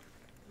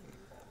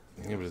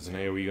 Yeah, but is an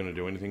AoE gonna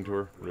do anything to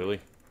her?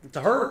 Really?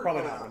 To her,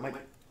 probably not. It might...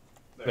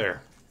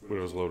 There.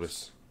 Widow's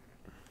Lotus.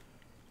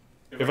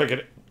 If I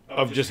could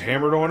have just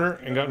hammered on her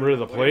and gotten rid of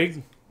the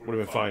plague, would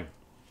have been fine.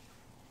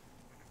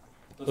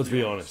 Let's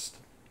be honest.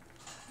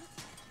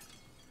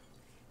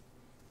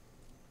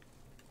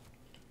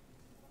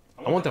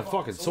 I want that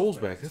fucking souls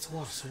back. That's a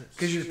lot of souls.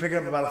 Because you're picking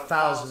up about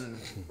 1,000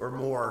 or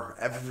more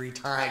every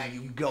time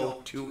you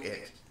go to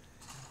it.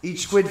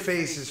 Each squid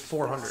face is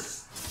 400.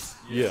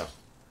 Yeah.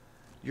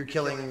 You're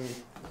killing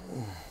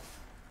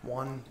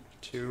 1,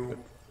 2,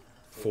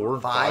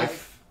 4,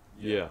 5.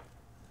 Yeah.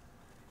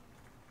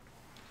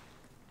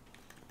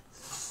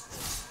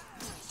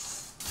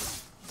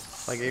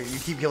 Like if you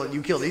keep killing,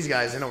 you kill these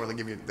guys, they don't really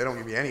give you, they don't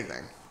give you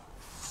anything.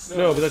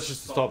 No, but that's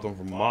just to stop them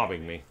from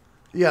mobbing me.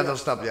 Yeah, they'll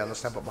stop. Yeah, they'll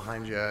step up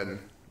behind you and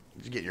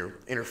just get your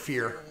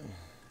interfere.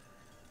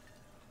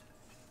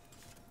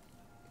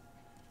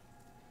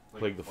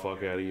 Plague the fuck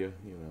out of you,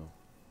 you know.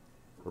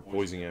 Or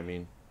poison, I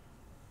mean.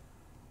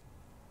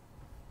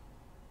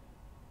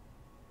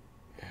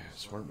 Yeah,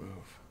 smart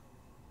move.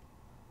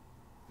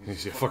 You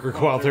see a fucker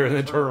go out there and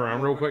then turn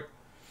around real quick?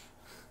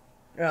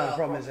 Yeah, the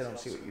problem is they don't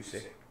see what you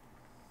see.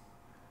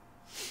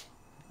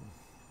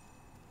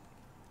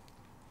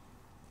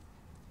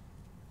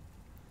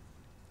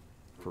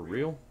 For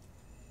real?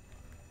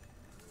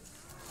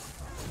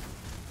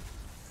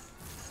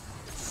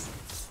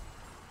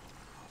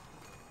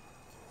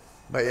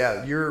 But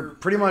yeah, you're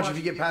pretty much, if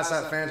you get past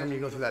that phantom, you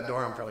go through that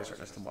door, I'm fairly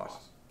certain it's the boss.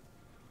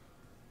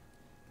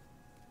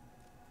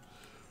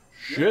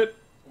 Shit!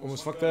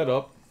 Almost fucked that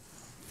up.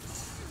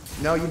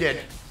 No, you did.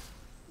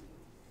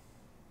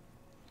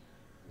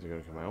 Is it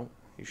gonna come out?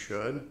 You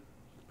should,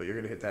 but you're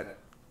gonna hit that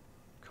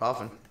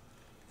coffin.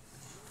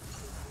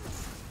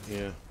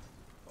 Yeah.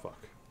 Fuck.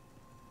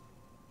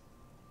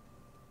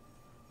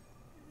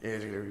 Yeah,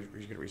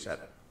 he's gonna reset.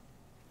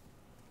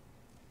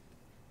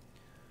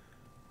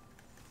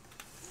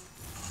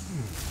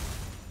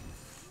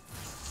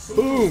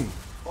 Boom!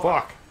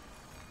 Fuck.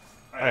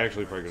 I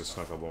actually probably could have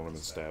snuck up on him and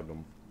stabbed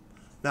him.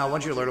 Now,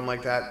 once you alert them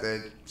like that,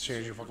 as soon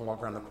as you fucking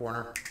walk around the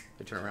corner,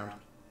 they turn around.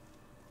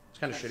 It's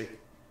kind of shitty.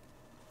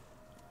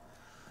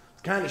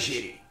 It's kind of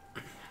shitty.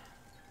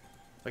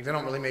 Like, they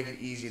don't really make it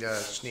easy to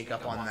sneak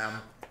up on them.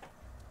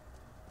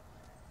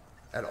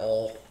 At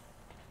all.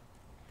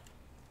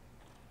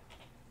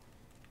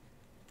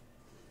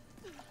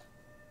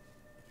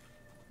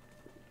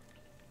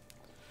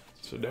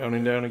 So down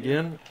and down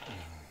again.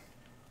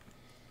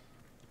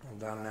 Well,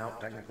 down and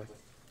out, technically.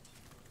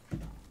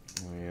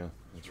 Oh yeah,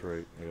 that's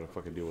right. I gotta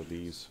fucking deal with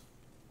these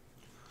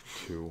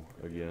two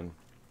again.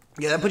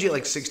 Yeah, that puts you at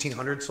like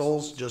 1,600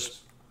 souls.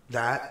 Just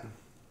that.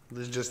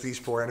 There's just these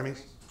 4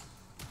 enemies.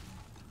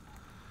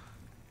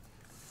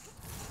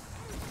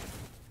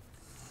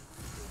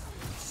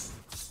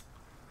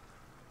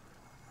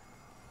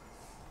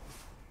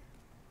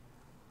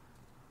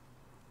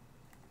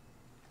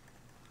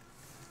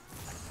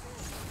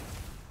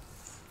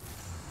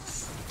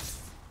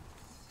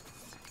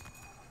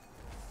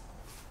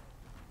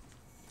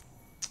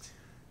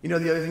 You know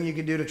the other thing you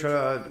can do to try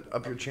to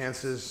up your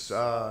chances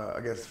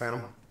against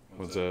Phantom?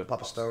 What's that?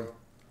 Pop a stone.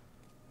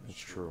 That's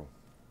true.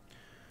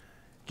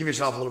 Give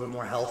yourself a little bit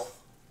more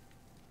health.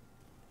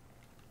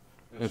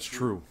 That's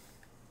true.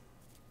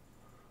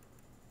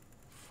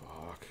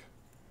 Fuck.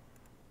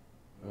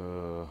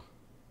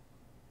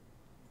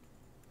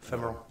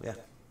 Ephemeral, yeah.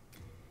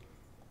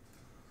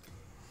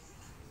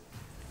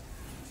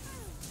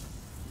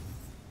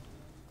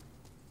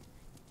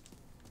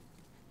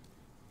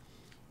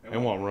 I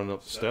want to run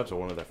up the steps. I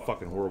wanted that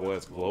fucking horrible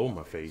ass glow in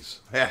my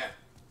face. Yeah.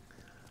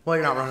 Well,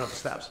 you're not running up the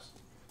steps.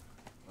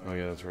 Oh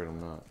yeah, that's right.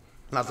 I'm not.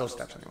 Not those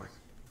steps, anyway.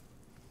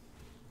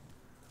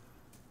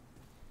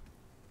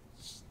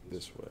 It's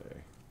this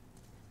way.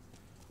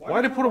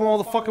 Why'd they put them all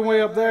the fucking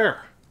way up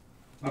there?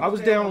 I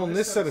was down on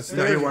this set of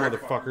stairs, you weren't.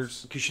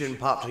 motherfuckers. Because you didn't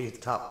pop till you hit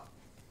the top.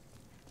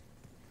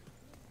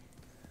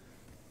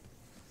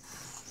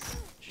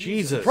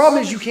 Jesus. The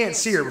problem is you can't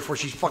see her before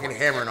she's fucking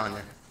hammering on you.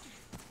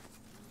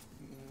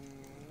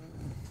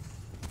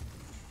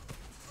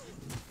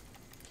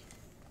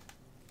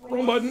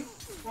 Wrong button.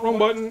 Wrong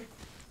button.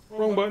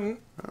 Wrong button.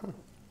 Oh.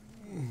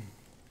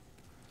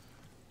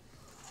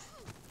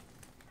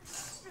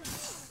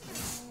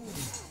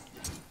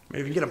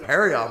 Maybe if you get a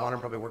parry off on her,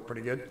 probably work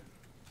pretty good.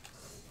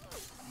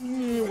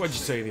 Why'd you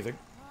say anything?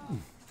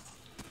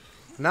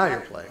 Now you're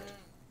plagued.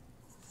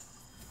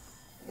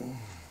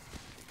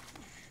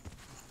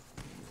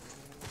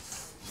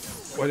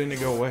 Why didn't it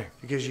go away?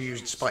 Because you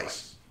used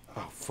spice.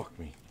 Oh, fuck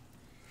me.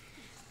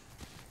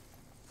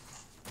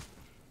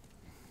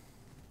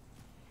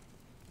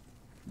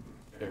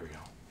 There we go.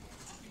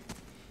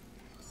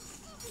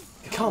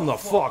 Come the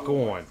fuck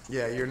on.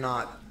 Yeah, you're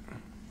not.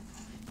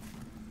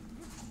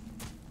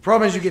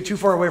 Problem is you get too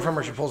far away from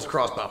her, she pulls a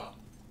crossbow.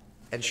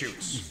 And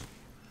shoots.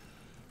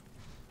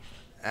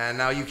 And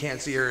now you can't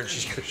see her and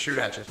she's going to shoot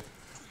at you.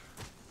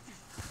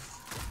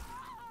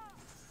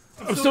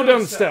 I'm still down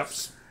the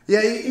steps.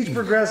 Yeah, each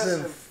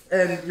progressive,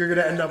 and you're going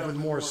to end up with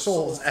more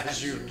souls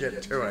as you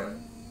get to it.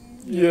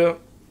 Yeah,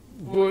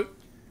 but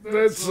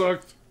that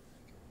sucked.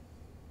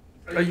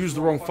 I used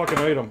the wrong fucking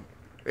item.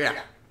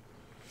 Yeah.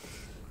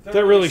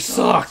 That really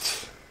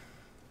sucked.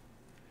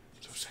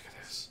 So sick of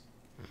this.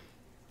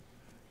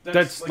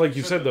 That's, like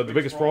you said, though, the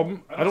biggest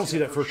problem. I don't see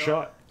that first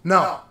shot.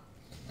 No.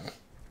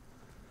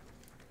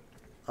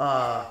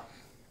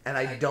 And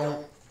I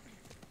don't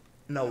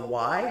know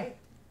why.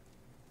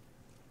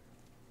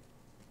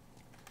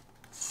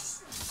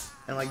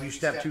 And like you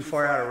step too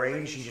far out of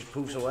range, she just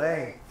poofs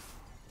away.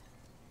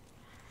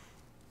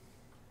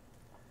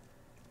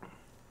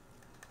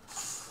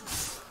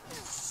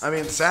 I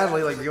mean,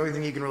 sadly, like the only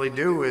thing you can really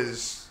do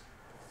is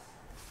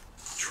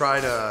try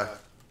to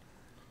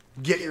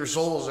get your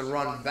souls and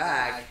run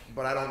back,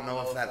 but I don't know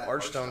if that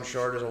Archstone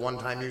shard is a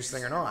one-time use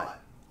thing or not.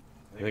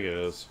 I think it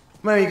is.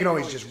 I mean, you can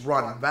always just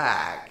run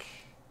back,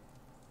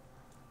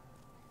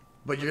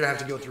 but you're gonna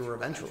have to go through her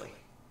eventually.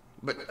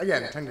 But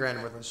again, 10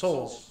 grand worth of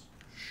souls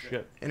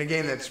Shit. in a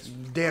game that's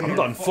damn I'm near.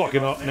 done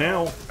fucking up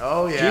now.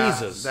 Oh yeah,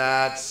 Jesus.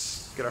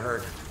 that's gonna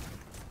hurt.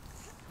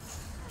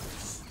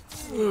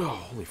 Ugh,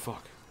 holy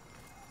fuck.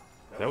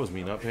 That was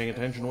me not paying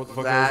attention to what the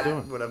fuck I That was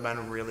doing. would have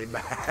been really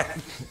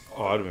bad.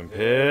 Oh, I'd have been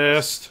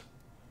pissed.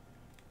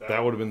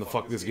 That would have been the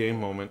fuck this game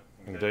moment.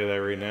 I can tell you that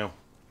right now.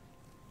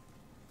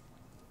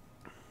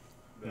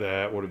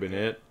 That would have been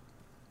it.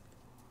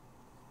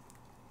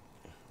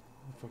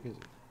 What the fuck is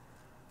it?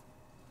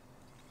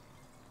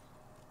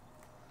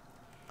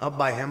 Up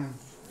by him.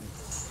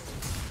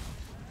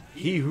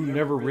 He who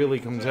never really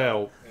comes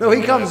out. No,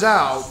 he comes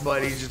out,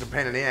 but he's just a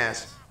pain in the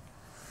ass.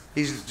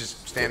 He's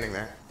just standing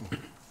there.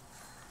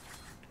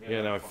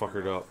 Yeah, now I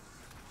fuckered up.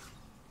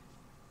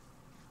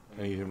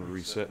 I need him to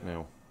reset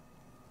now.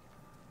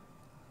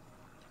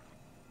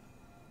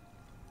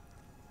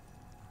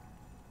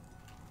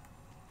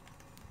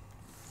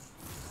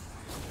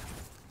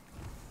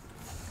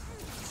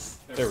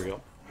 There we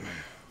go.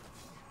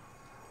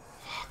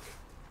 Fuck.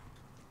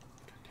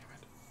 God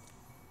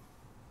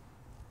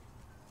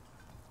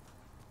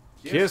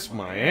damn Kiss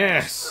my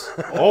ass.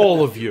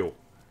 All of you.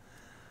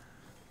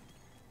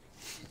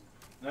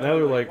 Now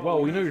they're like,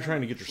 well, we know you're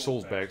trying to get your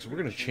souls back, so we're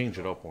going to change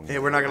it up on you. Hey,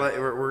 we're not gonna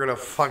we're gonna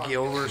fuck you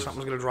over.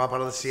 Something's gonna drop out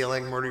of the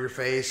ceiling, murder your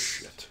face.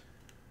 Shit.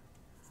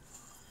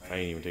 I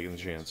ain't even taking the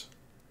chance.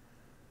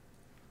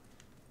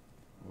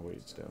 Oh, wait,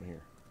 it's down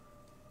here.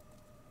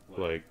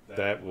 Like,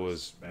 that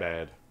was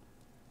bad.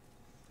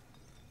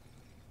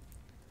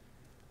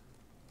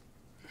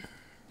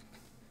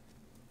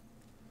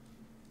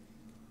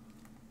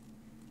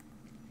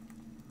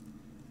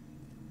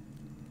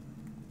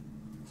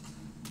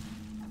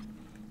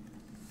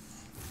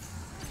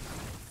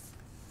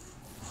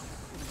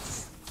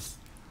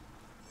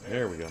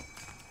 There we go.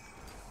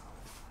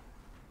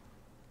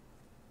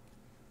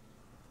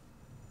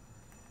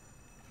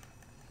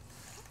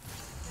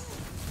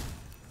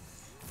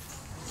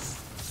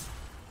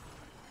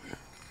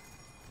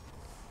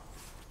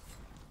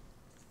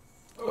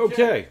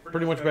 Okay,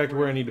 pretty much back to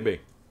where I need to be.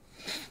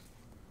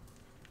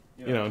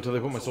 You know, until they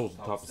put my souls at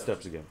the top of the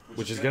steps again,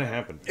 which is gonna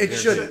happen. It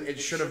shouldn't. It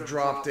should have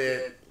dropped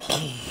it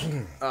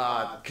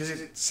because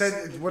it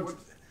said what.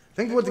 I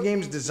think what the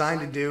game's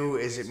designed to do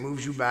is it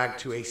moves you back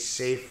to a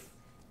safe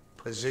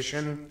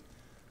position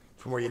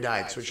from where you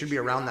died, so it should be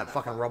around that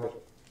fucking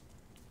rubble.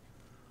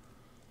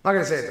 I'm not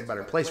gonna say it's a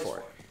better place for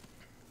it,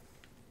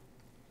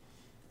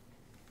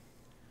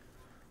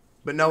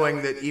 but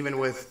knowing that even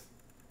with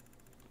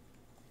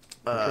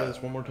try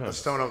this one more time. the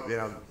stone of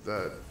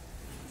the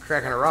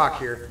cracking a rock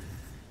here,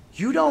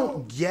 you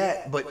don't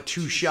get but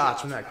 2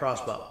 shots from that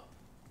crossbow.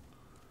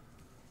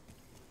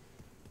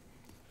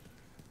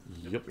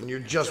 Yep. And you're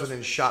just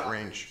within shot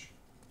range.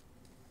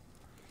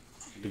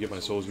 To get my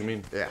souls, you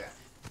mean? Yeah.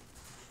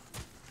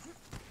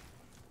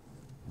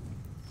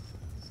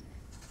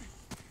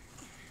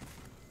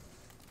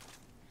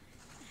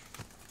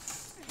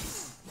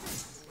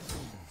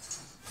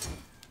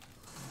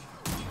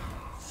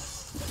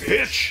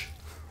 Bitch!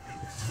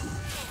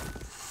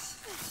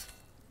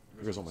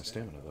 There goes all my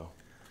stamina, though.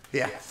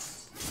 Yeah.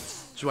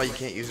 That's why you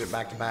can't use it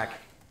back to back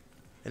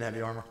in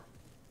heavy armor.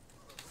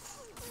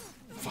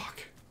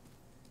 Fuck.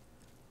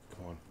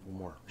 Come on, one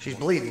more. She's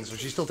bleeding, so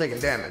she's still taking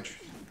damage.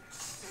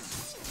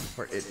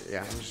 Or it,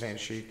 yeah, I'm just saying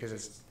she because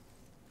it's.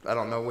 I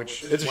don't know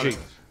which. It's a she. I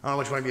don't know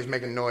which one of you is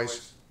making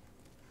noise.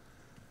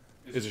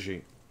 It's a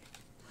she.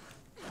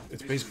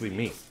 It's basically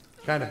me.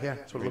 Kinda, yeah.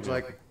 That's what it looks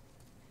like.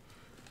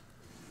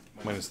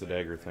 Minus the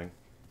dagger thing.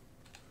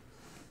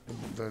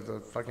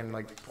 The fucking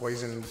like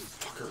poison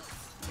fucker.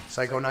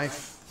 Psycho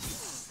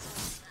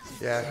knife.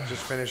 Yeah,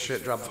 just finish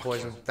it. Drop the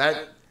poison.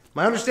 That.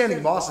 My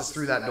understanding, boss is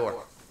through that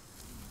door.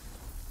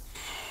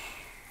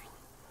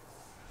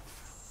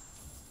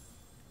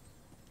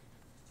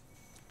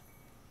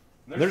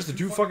 There's the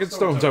 2 fucking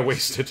stones I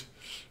wasted.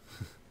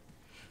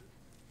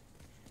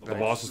 The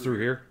boss is through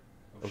here?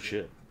 Oh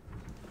shit.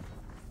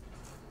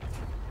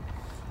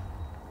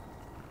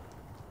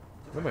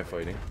 What am I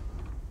fighting?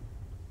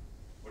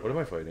 What am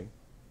I fighting?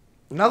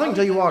 Nothing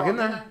until you walk in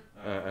there.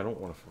 I don't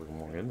want to fucking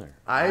walk in there.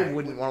 I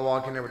wouldn't want to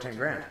walk in there with 10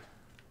 grand.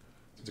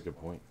 That's a good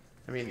point.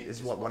 I mean,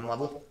 is what, 1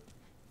 level?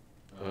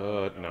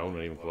 No,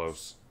 not even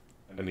close.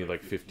 I need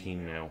like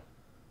 15 now.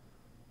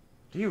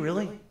 Do you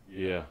really?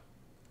 Yeah.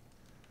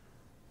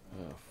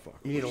 Oh, fuck.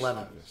 You need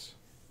 11.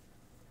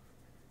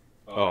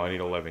 Oh, I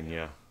need 11,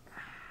 yeah.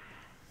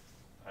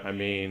 I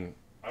mean,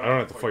 I don't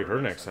have to fight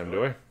her next time,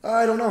 do I?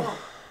 I don't know.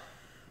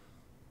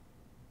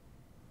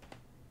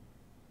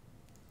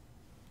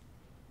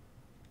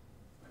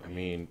 I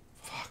mean,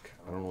 fuck.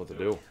 I don't know what to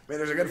do. I mean,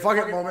 there's a good fuck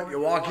it moment. You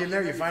walk in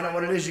there, you find out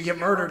what it is, you get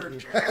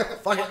murdered.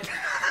 Fuck it.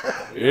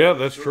 Yeah,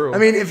 that's true. I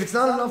mean, if it's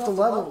not enough to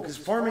level, because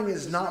farming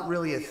is not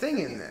really a thing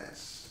in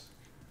this.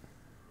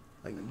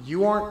 Like,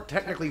 you aren't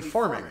technically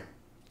farming.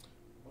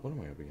 What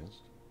am I up against?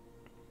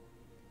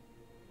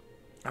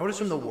 I would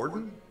assume the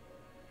warden?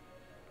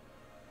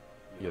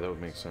 Yeah, that would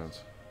make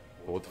sense.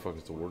 But what the fuck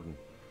is the warden?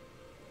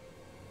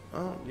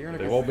 Oh, you're in a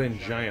They've good... all been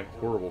giant,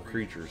 horrible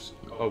creatures.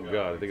 Oh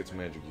god, I think it's a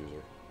magic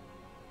user.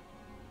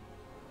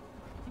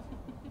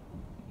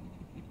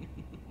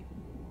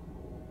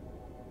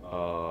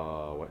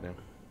 What now?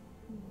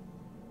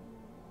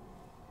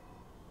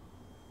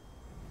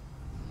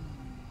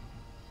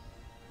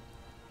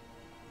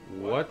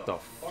 What the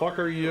fuck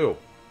are you?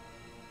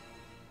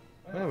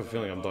 I have a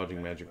feeling I'm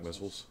dodging magic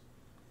missiles.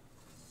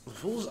 The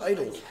Fool's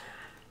Idol.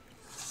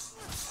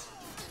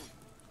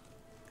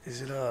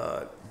 Is it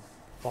a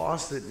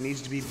boss that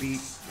needs to be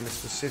beat in a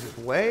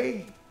specific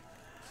way?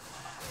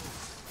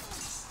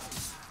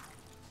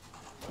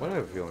 Why do I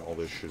have a feeling all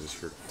this shit is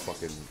here to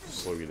fucking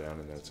slow you down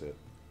and that's it?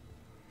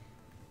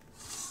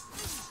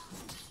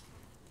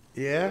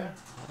 Yeah?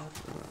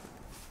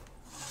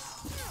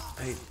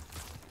 I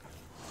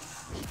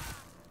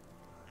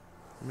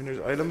mean, there's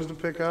items to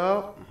pick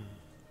up.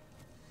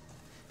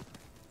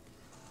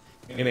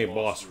 In a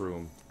boss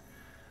room.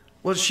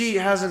 Well, she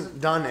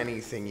hasn't done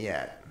anything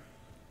yet.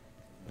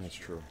 That's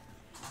true.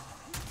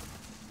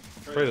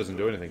 Probably doesn't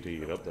do anything till you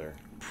get up there.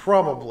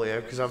 Probably,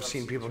 because I've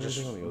seen people Is there just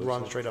anything on the other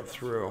run side? straight up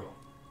through.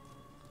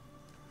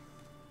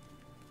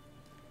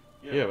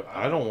 Yeah, but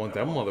I don't want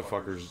them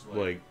motherfuckers,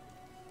 like...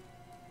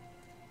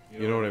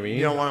 You know what I mean?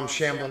 You don't want them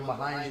shambling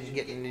behind you and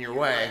getting in your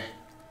way.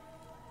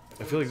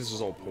 I feel like this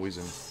is all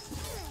poison.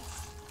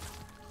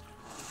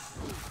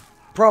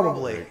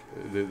 Probably.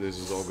 Like, this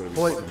is all going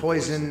to be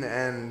Poison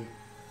and...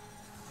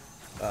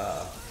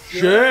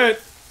 Shit!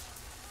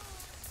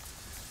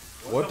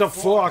 What the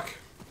fuck?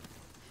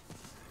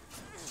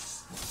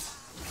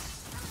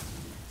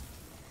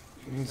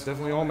 It's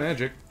definitely all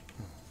magic.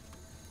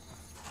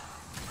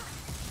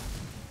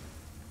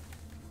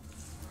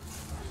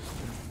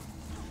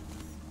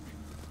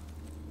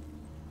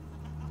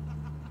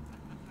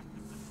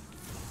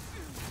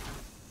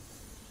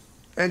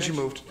 And she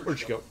moved. Where'd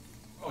she go?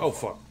 Oh,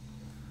 fuck.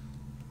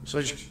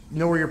 So just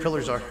know where your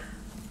pillars are.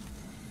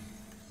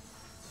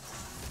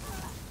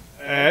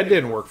 It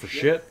didn't work for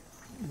shit.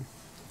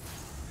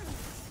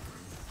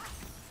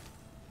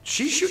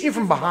 She's shooting you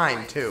from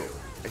behind, too,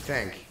 I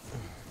think.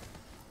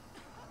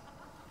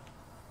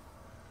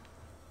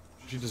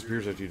 She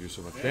disappears after you do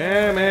so much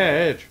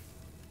damage.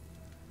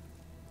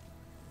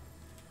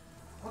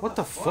 What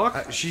the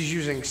fuck? She's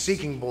using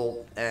Seeking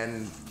Bolt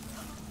and...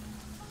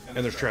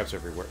 And there's traps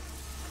everywhere.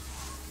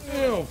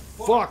 Oh,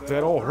 fuck,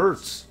 that all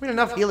hurts. I mean,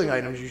 enough healing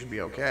items, you should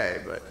be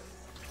okay, but...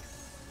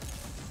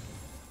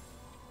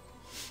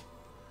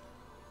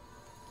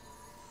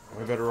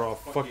 Am I better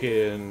off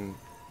fucking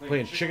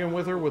playing chicken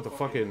with her with the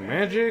fucking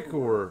magic,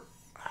 or...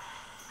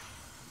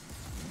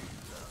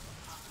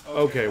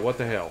 Okay, what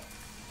the hell?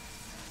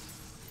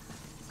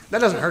 That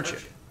doesn't hurt you.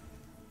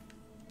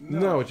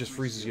 No, it just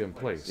freezes you in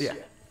place. Yeah.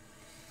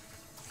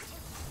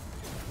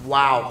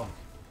 Wow.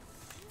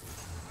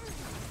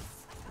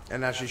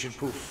 And now she should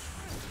poof.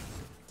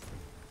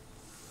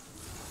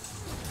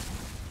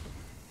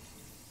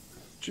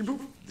 She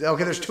poof.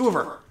 Okay, there's two of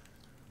her.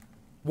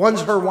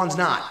 One's her, one's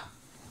not.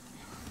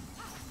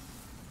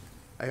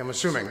 I'm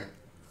assuming.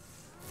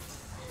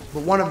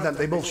 But one of them,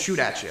 they both shoot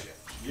at you.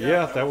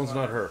 Yeah, that one's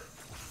not her.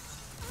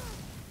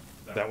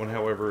 That one,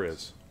 however,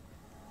 is.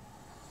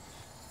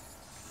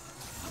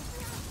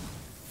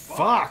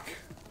 Fuck!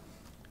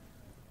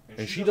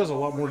 And she does a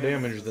lot more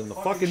damage than the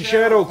fucking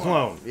Shadow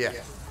Clone. Yeah.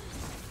 Shit,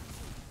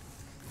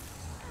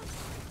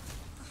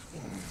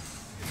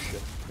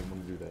 I didn't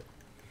want to do that.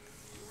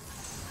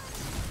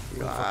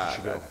 Where the fuck did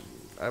she go?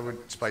 I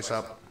would spice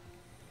up.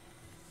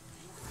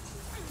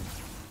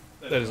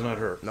 That is not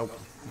her. Nope.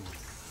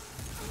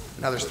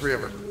 Now there's three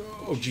of her.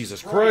 Oh,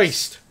 Jesus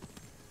Christ!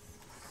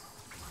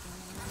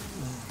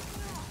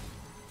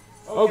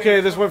 Okay,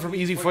 this went from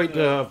easy fight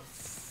to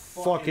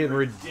fucking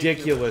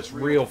ridiculous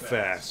real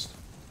fast.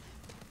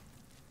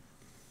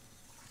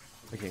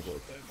 I can't go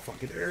with that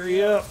fucking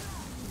area.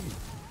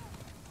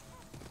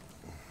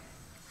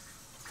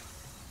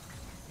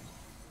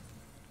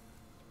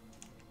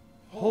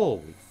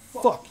 Holy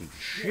fucking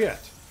shit.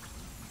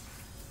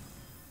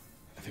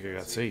 I think I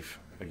got safe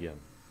again.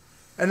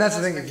 And that's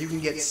the thing, if you can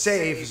get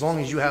safe, as long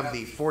as you have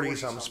the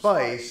 40-some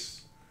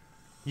spice,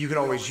 you can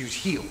always use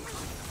heal.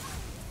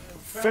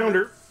 Found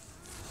her.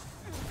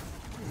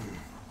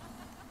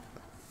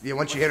 Yeah,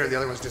 once you hit her, the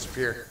other ones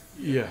disappear.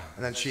 Yeah.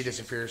 And then she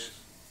disappears.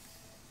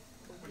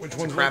 Which It's a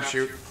one's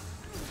crapshoot.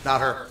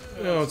 Not her.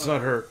 No, it's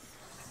not her.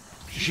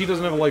 She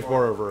doesn't have a life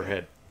bar over her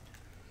head.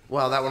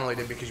 Well, that one only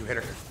did because you hit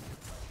her.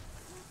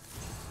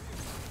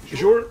 You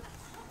sure?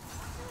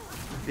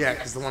 Yeah,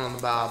 because the one on the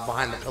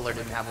behind the pillar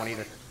didn't have one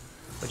either.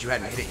 But you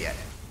hadn't hit it yet.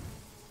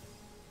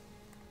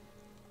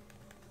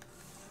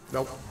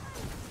 Nope.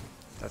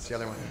 That's the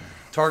other one.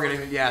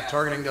 Targeting, yeah,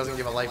 targeting doesn't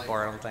give a life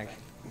bar, I don't think.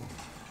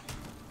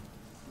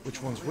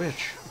 Which one's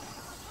which?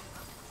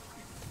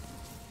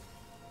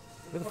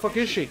 Where the fuck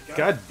is she?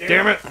 God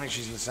damn it! I think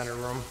she's in the center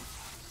room.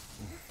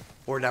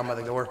 Or down by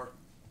the door.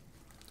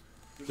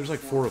 There's like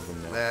 4 of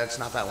them now. That's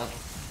not that one.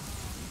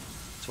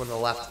 It's one to the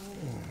left.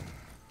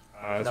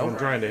 That's what I'm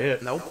trying to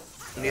hit. Nope.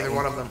 Neither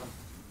one of them.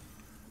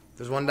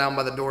 There's one down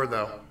by the door,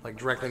 though. Like,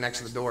 directly next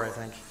to the door, I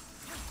think.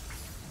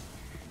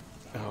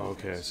 Oh,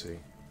 okay, I see.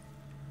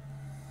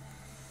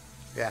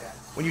 Yeah.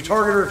 When you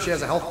target her, if she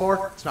has a health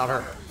bar, it's not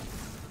her.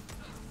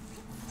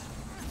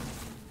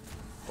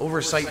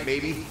 Oversight,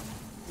 baby.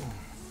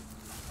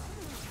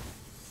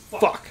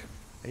 Fuck!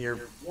 And you're...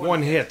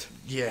 One hit.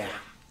 Yeah.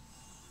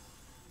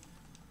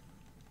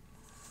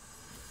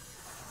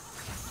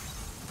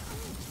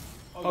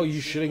 Oh,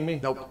 you shitting me?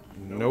 Nope.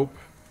 Nope.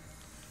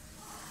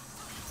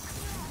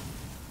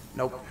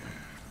 Nope.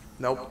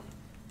 Nope.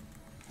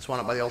 This one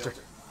up by the altar.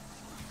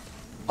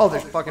 Oh,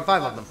 there's fucking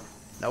 5 of them.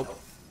 Nope.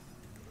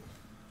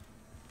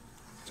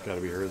 It's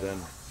gotta be her then.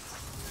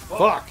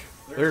 Fuck!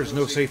 There's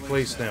no safe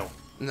place now.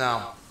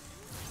 No.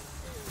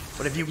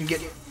 But if you can get...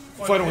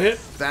 Final hit?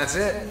 That's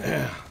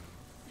it.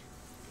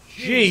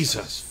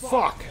 Jesus,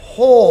 fuck!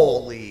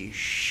 Holy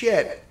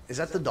shit. Is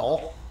that the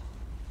doll?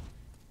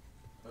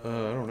 I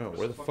don't know.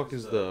 Where the fuck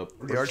is the...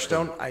 The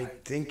Archstone? I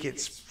think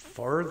it's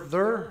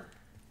farther.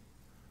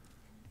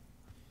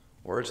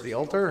 Or it's the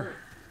altar.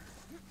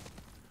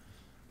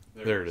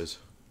 There it is.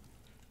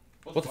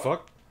 What the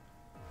fuck?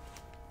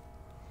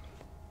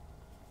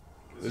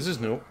 This is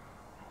new.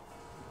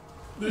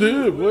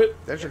 What?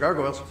 There's your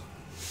gargoyles.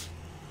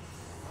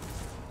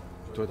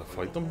 Do I have to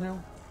fight them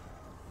now?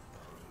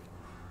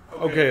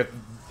 Okay, if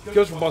it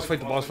goes from boss fight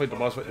to boss fight to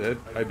boss fight,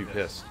 I'd be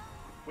pissed.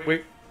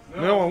 Wait,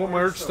 no, I want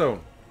my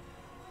Urge-Stone.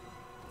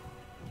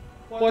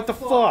 What the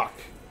fuck?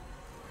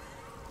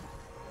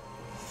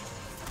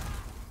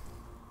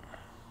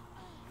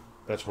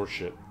 That's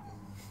horseshit.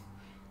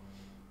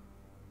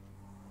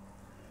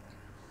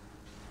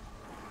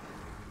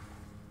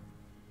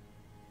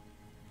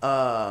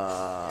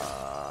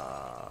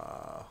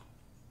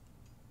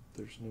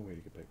 There's no way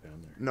to get back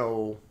down there.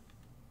 No.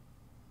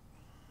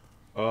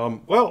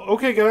 Well,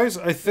 okay, guys.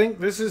 I think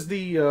this is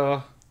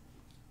the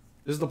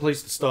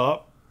place to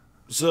stop.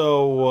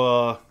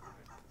 So,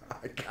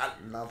 I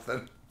got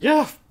nothing.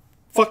 yeah,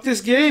 fuck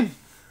this game.